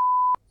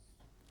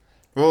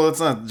 Well, let's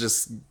not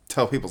just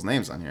tell people's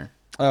names on here.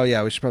 Oh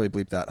yeah, we should probably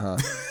bleep that, huh?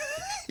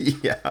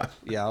 Yeah.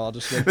 Yeah, I'll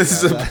just. Make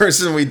This is a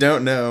person we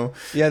don't know.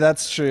 Yeah,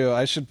 that's true.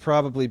 I should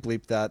probably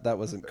bleep that. That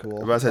wasn't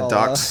cool. About to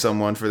dox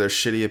someone for their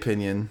shitty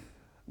opinion.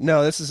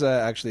 No, this is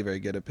actually a very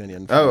good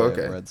opinion. From what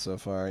I've read so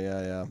far.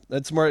 Yeah.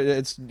 It's more.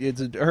 It's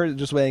her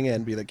just weighing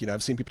in, be like,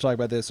 I've seen people talk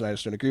about this, and I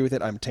just don't agree with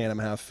it. I'm tan. I'm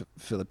half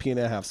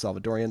Filipina, half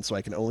Salvadorian, so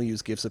I can only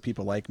use gifs of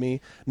people like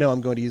me. No,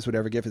 I'm going to use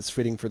whatever gift is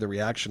fitting for the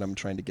reaction I'm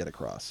trying to get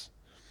across.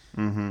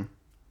 Mm-hmm.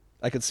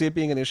 I could see it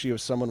being an issue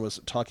if someone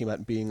was talking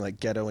about being like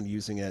ghetto and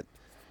using it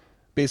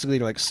basically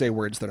to like say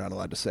words they're not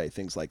allowed to say,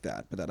 things like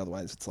that. But that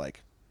otherwise, it's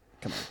like,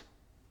 come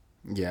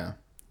on. Yeah.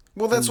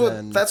 Well, that's what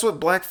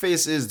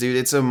blackface is, dude.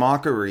 It's a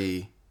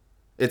mockery.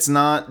 It's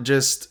not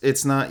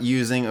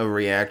using a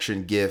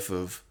reaction gif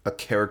of a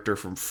character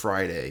from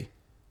Friday.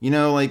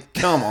 Like,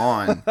 come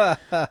on.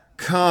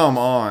 Come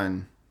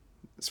on.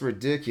 It's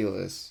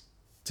ridiculous.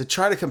 To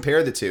try to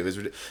compare the two is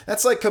ridiculous.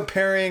 That's like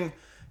comparing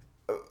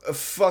a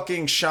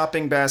fucking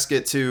shopping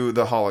basket to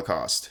the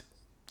Holocaust.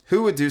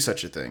 Who would do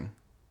such a thing?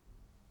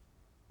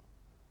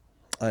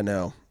 I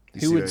know.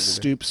 Who would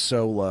stoop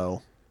so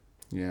low?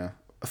 Yeah.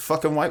 A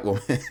fucking white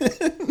woman.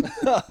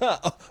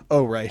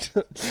 Oh, right.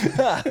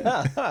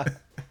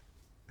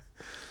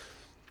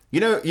 You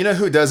know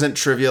who doesn't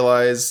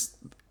trivialize?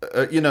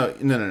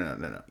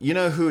 No. You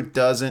know who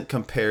doesn't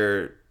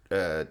compare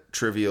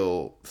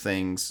trivial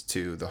things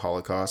to the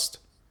Holocaust?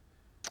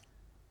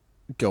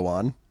 Go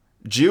on.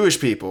 Jewish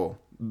people.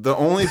 The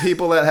only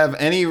people that have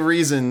any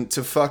reason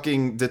to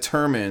fucking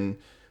determine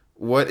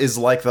what is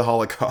like the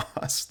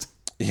Holocaust.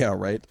 Yeah,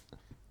 right.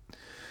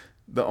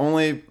 The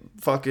only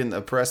fucking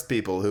oppressed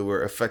people who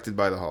were affected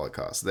by the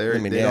Holocaust. They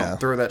don't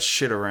throw that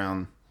shit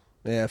around.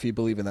 Yeah, if you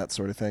believe in that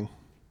sort of thing.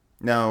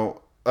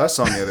 Now, us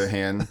on the other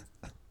hand,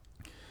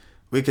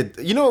 we could.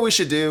 You know what we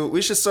should do?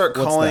 We should start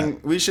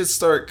we should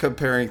start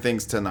comparing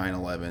things to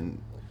 9/11.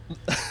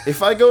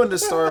 If I go into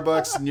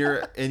Starbucks and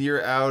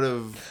you're out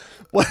of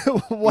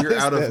you're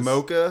out of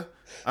mocha,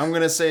 I'm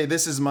gonna say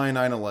this is my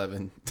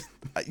 9/11.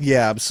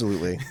 Yeah,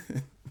 absolutely.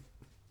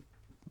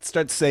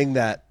 Start saying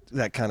that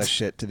kind of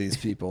shit to these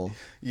people.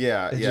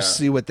 Yeah, and just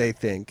see what they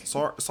think.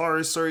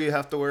 Sorry, sir, you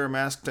have to wear a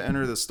mask to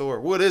enter the store.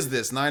 What is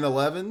this,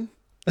 9/11?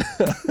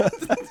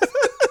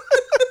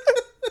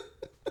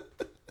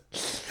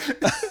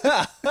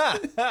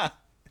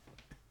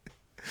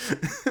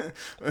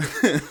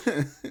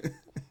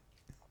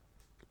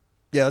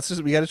 Yeah,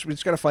 we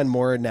just gotta find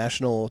more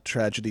national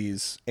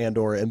tragedies and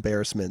or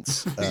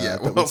embarrassments.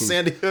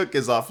 Sandy Hook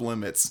is off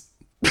limits.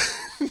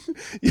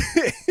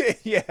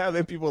 Yeah,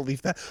 then people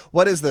leave that.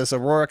 What is this,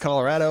 Aurora,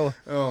 Colorado?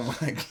 Oh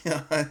my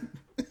god!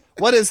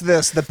 What is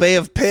this, the Bay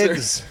of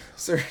Pigs?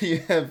 Sir, do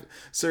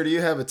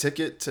you have a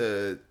ticket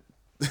to?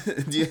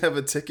 Do you have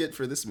a ticket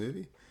for this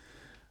movie?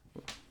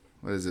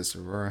 What is this,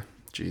 Aurora?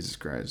 Jesus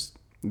Christ,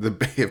 the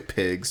Bay of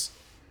Pigs.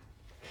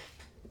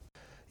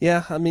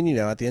 Yeah, I mean,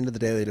 at the end of the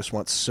day, they just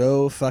want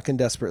so fucking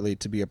desperately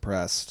to be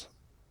oppressed.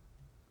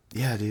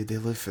 Yeah, dude, they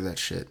live for that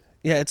shit.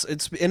 Yeah,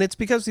 it's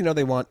because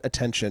they want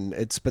attention.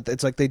 But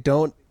it's like they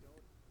don't.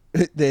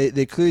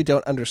 They clearly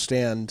don't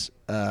understand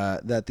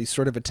that the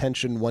sort of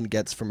attention one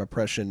gets from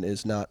oppression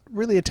is not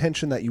really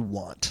attention that you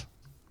want.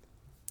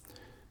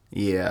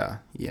 Yeah.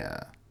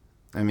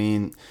 I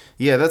mean,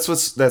 yeah, that's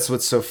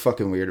what's so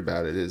fucking weird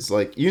about it is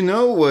like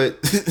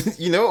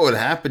what would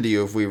happen to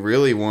you if we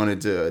really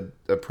wanted to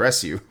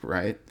oppress you,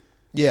 right?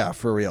 Yeah,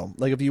 for real.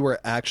 Like if you were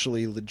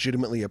actually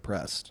legitimately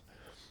oppressed,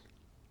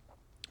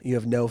 you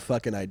have no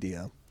fucking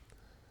idea.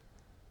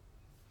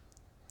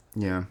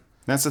 Yeah,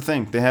 that's the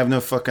thing. They have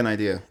no fucking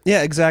idea.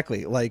 Yeah,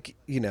 exactly. Like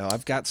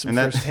I've got some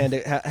firsthand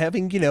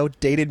having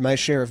dated my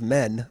share of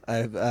men.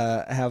 I've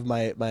have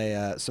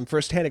my some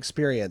firsthand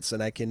experience,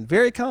 and I can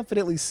very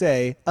confidently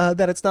say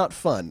that it's not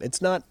fun.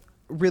 It's not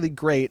really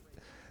great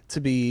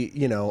to be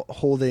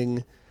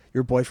holding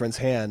your boyfriend's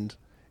hand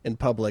in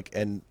public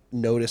and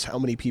notice how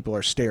many people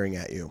are staring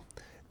at you.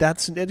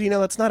 That's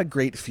that's not a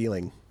great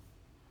feeling.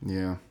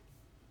 Yeah.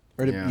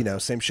 Or to,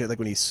 same shit like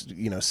when you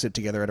sit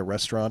together at a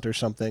restaurant or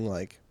something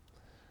like.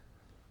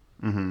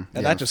 Mm-hmm.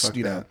 And that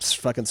just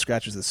fucking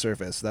scratches the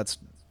surface. That's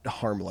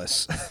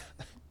harmless.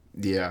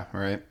 Yeah,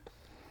 right.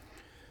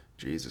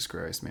 Jesus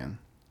Christ, man.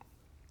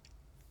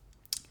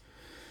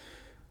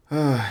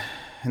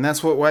 And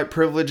that's what white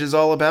privilege is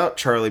all about,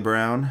 Charlie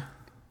Brown.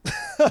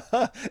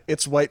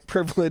 It's white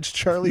privilege,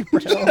 Charlie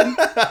Brown.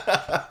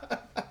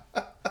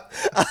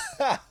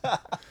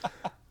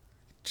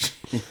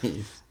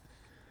 Jeez.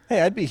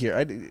 Hey, I'd be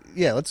here.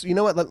 Yeah, let's. You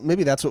know what?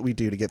 Maybe that's what we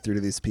do to get through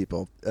to these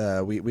people.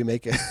 We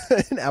make an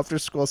after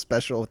school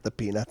special with the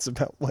peanuts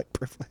about white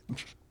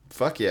privilege.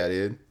 Fuck yeah,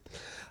 dude.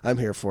 I'm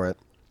here for it.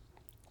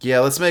 Yeah,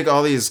 let's make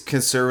all these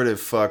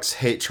conservative fucks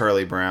hate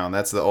Charlie Brown.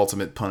 That's the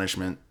ultimate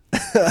punishment.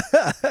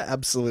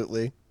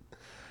 Absolutely.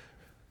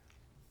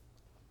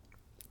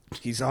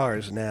 He's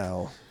ours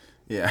now.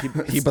 Yeah.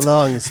 He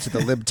belongs to the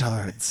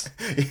libtards.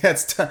 Yeah,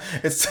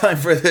 it's time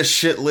for the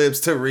shit libs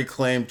to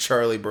reclaim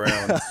Charlie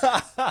Brown.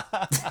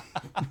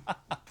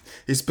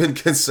 He's been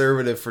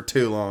conservative for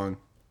too long.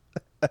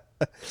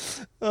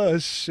 Oh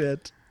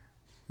shit.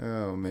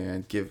 Oh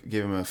man, give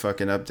him a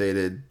fucking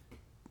updated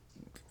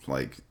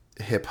like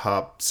hip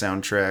hop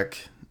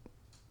soundtrack,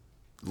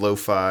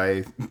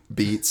 lo-fi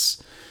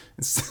beats.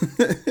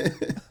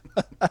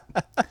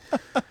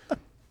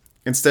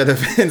 Instead of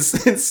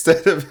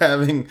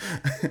having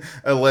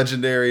a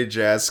legendary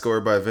jazz score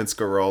by Vince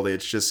Guaraldi,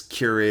 it's just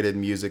curated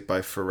music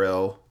by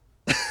Pharrell.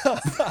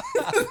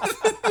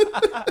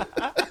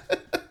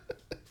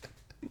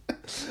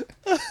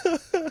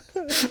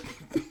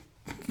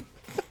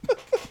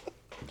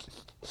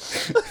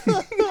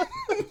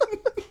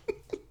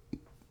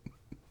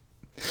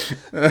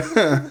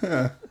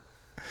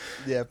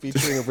 Yeah,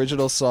 featuring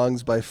original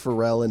songs by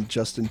Pharrell and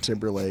Justin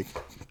Timberlake.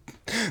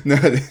 No.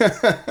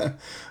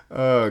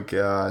 Oh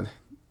God.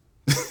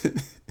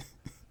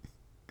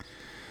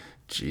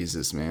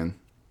 Jesus, man.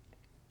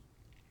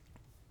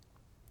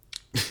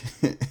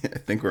 I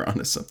think we're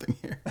onto something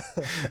here.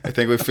 I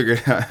think we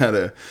figured out how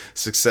to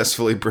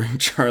successfully bring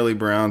Charlie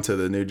Brown to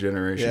the new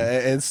generation.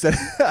 Yeah,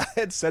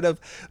 instead of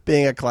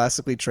being a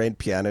classically trained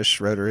pianist,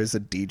 Schroeder is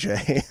a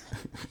DJ.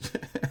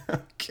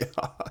 Oh,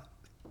 God.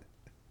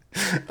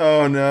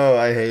 Oh no,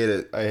 I hate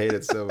it. I hate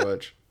it so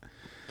much.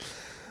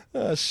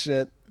 Oh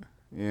shit.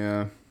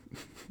 Yeah.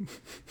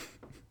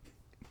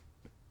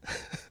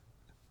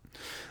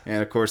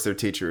 And of course their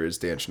teacher is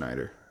Dan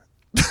Schneider.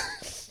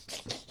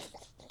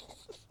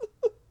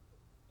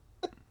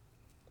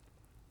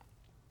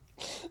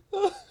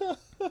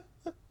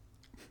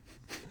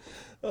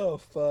 Oh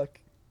fuck.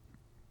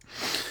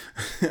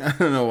 I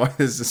don't know why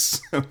this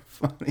is so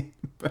funny,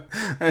 but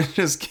I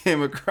just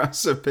came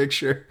across a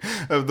picture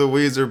of the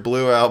Weezer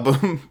Blue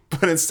album,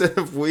 but instead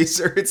of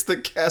Weezer, it's the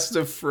cast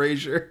of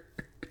Frasier.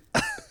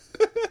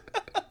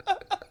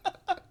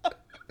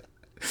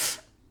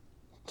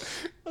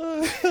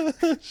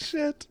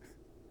 Shit.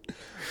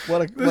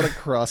 What a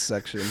cross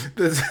section.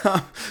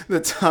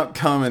 The top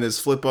comment is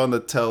flip on the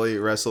telly,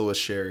 wrestle with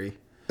Sherry.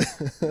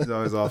 He's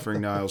always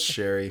offering Niles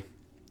Sherry.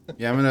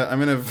 Yeah, I'm in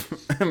a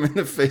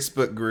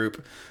Facebook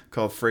group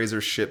called Fraser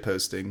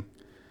Shitposting.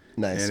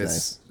 Nice, and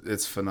nice.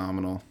 It's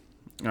phenomenal.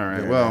 All right,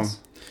 Very well, nice.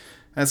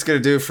 That's gonna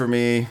do it for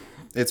me.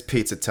 It's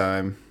pizza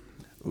time.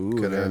 Ooh,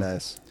 very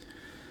nice.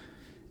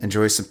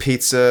 Enjoy some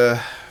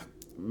pizza.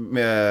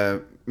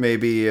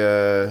 Maybe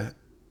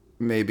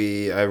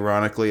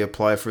ironically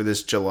apply for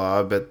this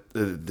jalab at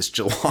this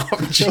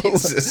jalab.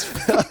 Jesus,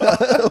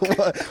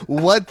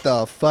 What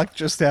the fuck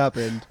just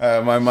happened?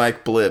 my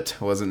mic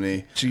blipped. Wasn't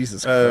me.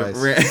 Jesus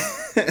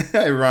Christ.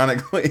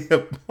 Ironically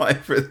apply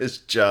for this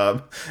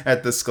job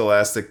at the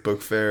Scholastic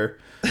Book Fair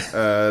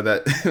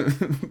that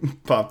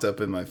popped up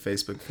in my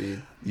Facebook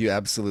feed. You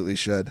absolutely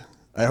should.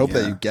 I hope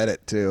that you get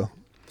it too.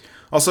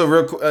 Also,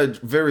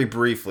 very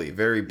briefly,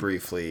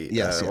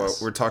 Yes, yes.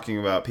 we're talking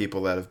about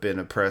people that have been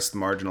oppressed,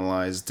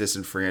 marginalized,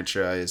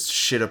 disenfranchised,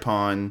 shit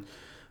upon,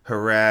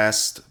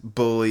 harassed,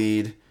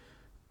 bullied,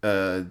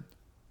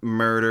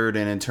 murdered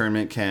in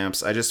internment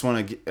camps. I just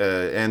want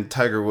to, and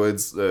Tiger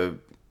Woods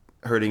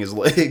hurting his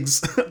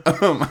legs.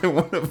 I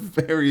want to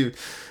very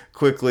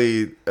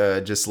quickly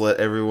just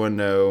let everyone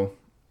know.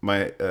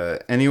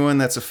 Anyone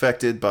that's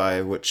affected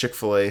by what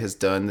Chick-fil-A has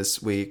done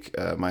this week,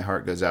 my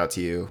heart goes out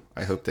to you.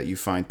 I hope that you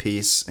find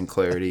peace and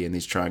clarity in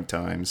these trying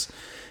times.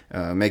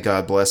 May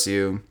God bless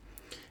you.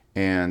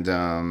 And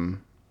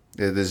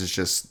this is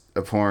just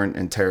abhorrent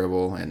and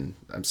terrible, and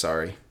I'm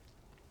sorry.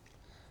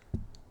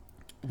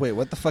 Wait,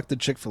 what the fuck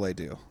did Chick-fil-A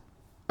do?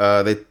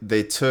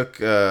 They took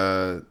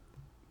what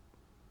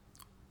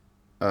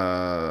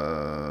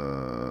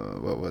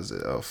was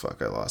it? Oh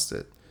fuck, I lost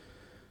it.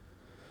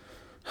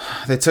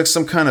 They took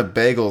some kind of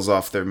bagels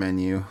off their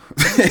menu.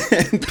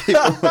 And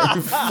people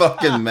were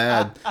fucking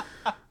mad.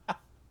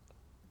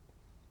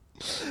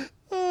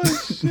 Oh,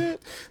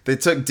 shit. They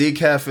took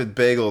decaf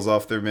bagels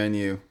off their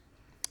menu.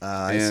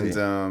 I see.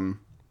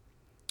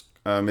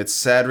 It's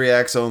sad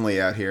reacts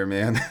only out here,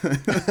 man.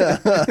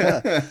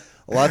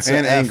 Lots of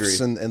and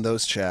F's angry. in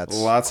those chats.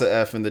 Lots of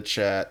F in the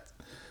chat.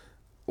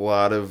 A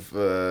lot of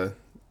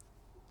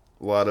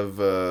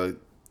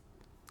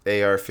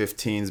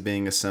AR-15s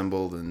being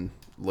assembled and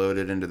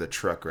loaded into the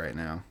truck right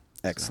now.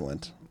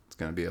 Excellent. So it's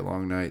gonna be a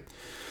long night.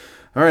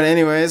 All right.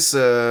 Anyways,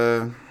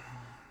 that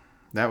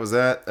was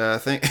that.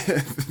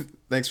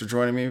 Thanks for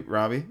joining me,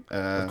 Robbie.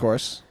 Of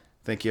course.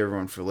 Thank you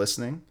everyone for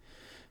listening.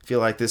 If you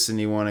like this and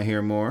you want to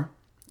hear more,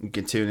 you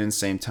can tune in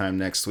same time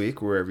next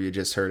week wherever you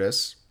just heard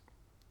us.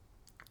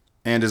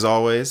 And as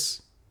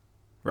always,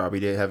 Robbie,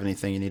 do you have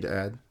anything you need to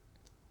add?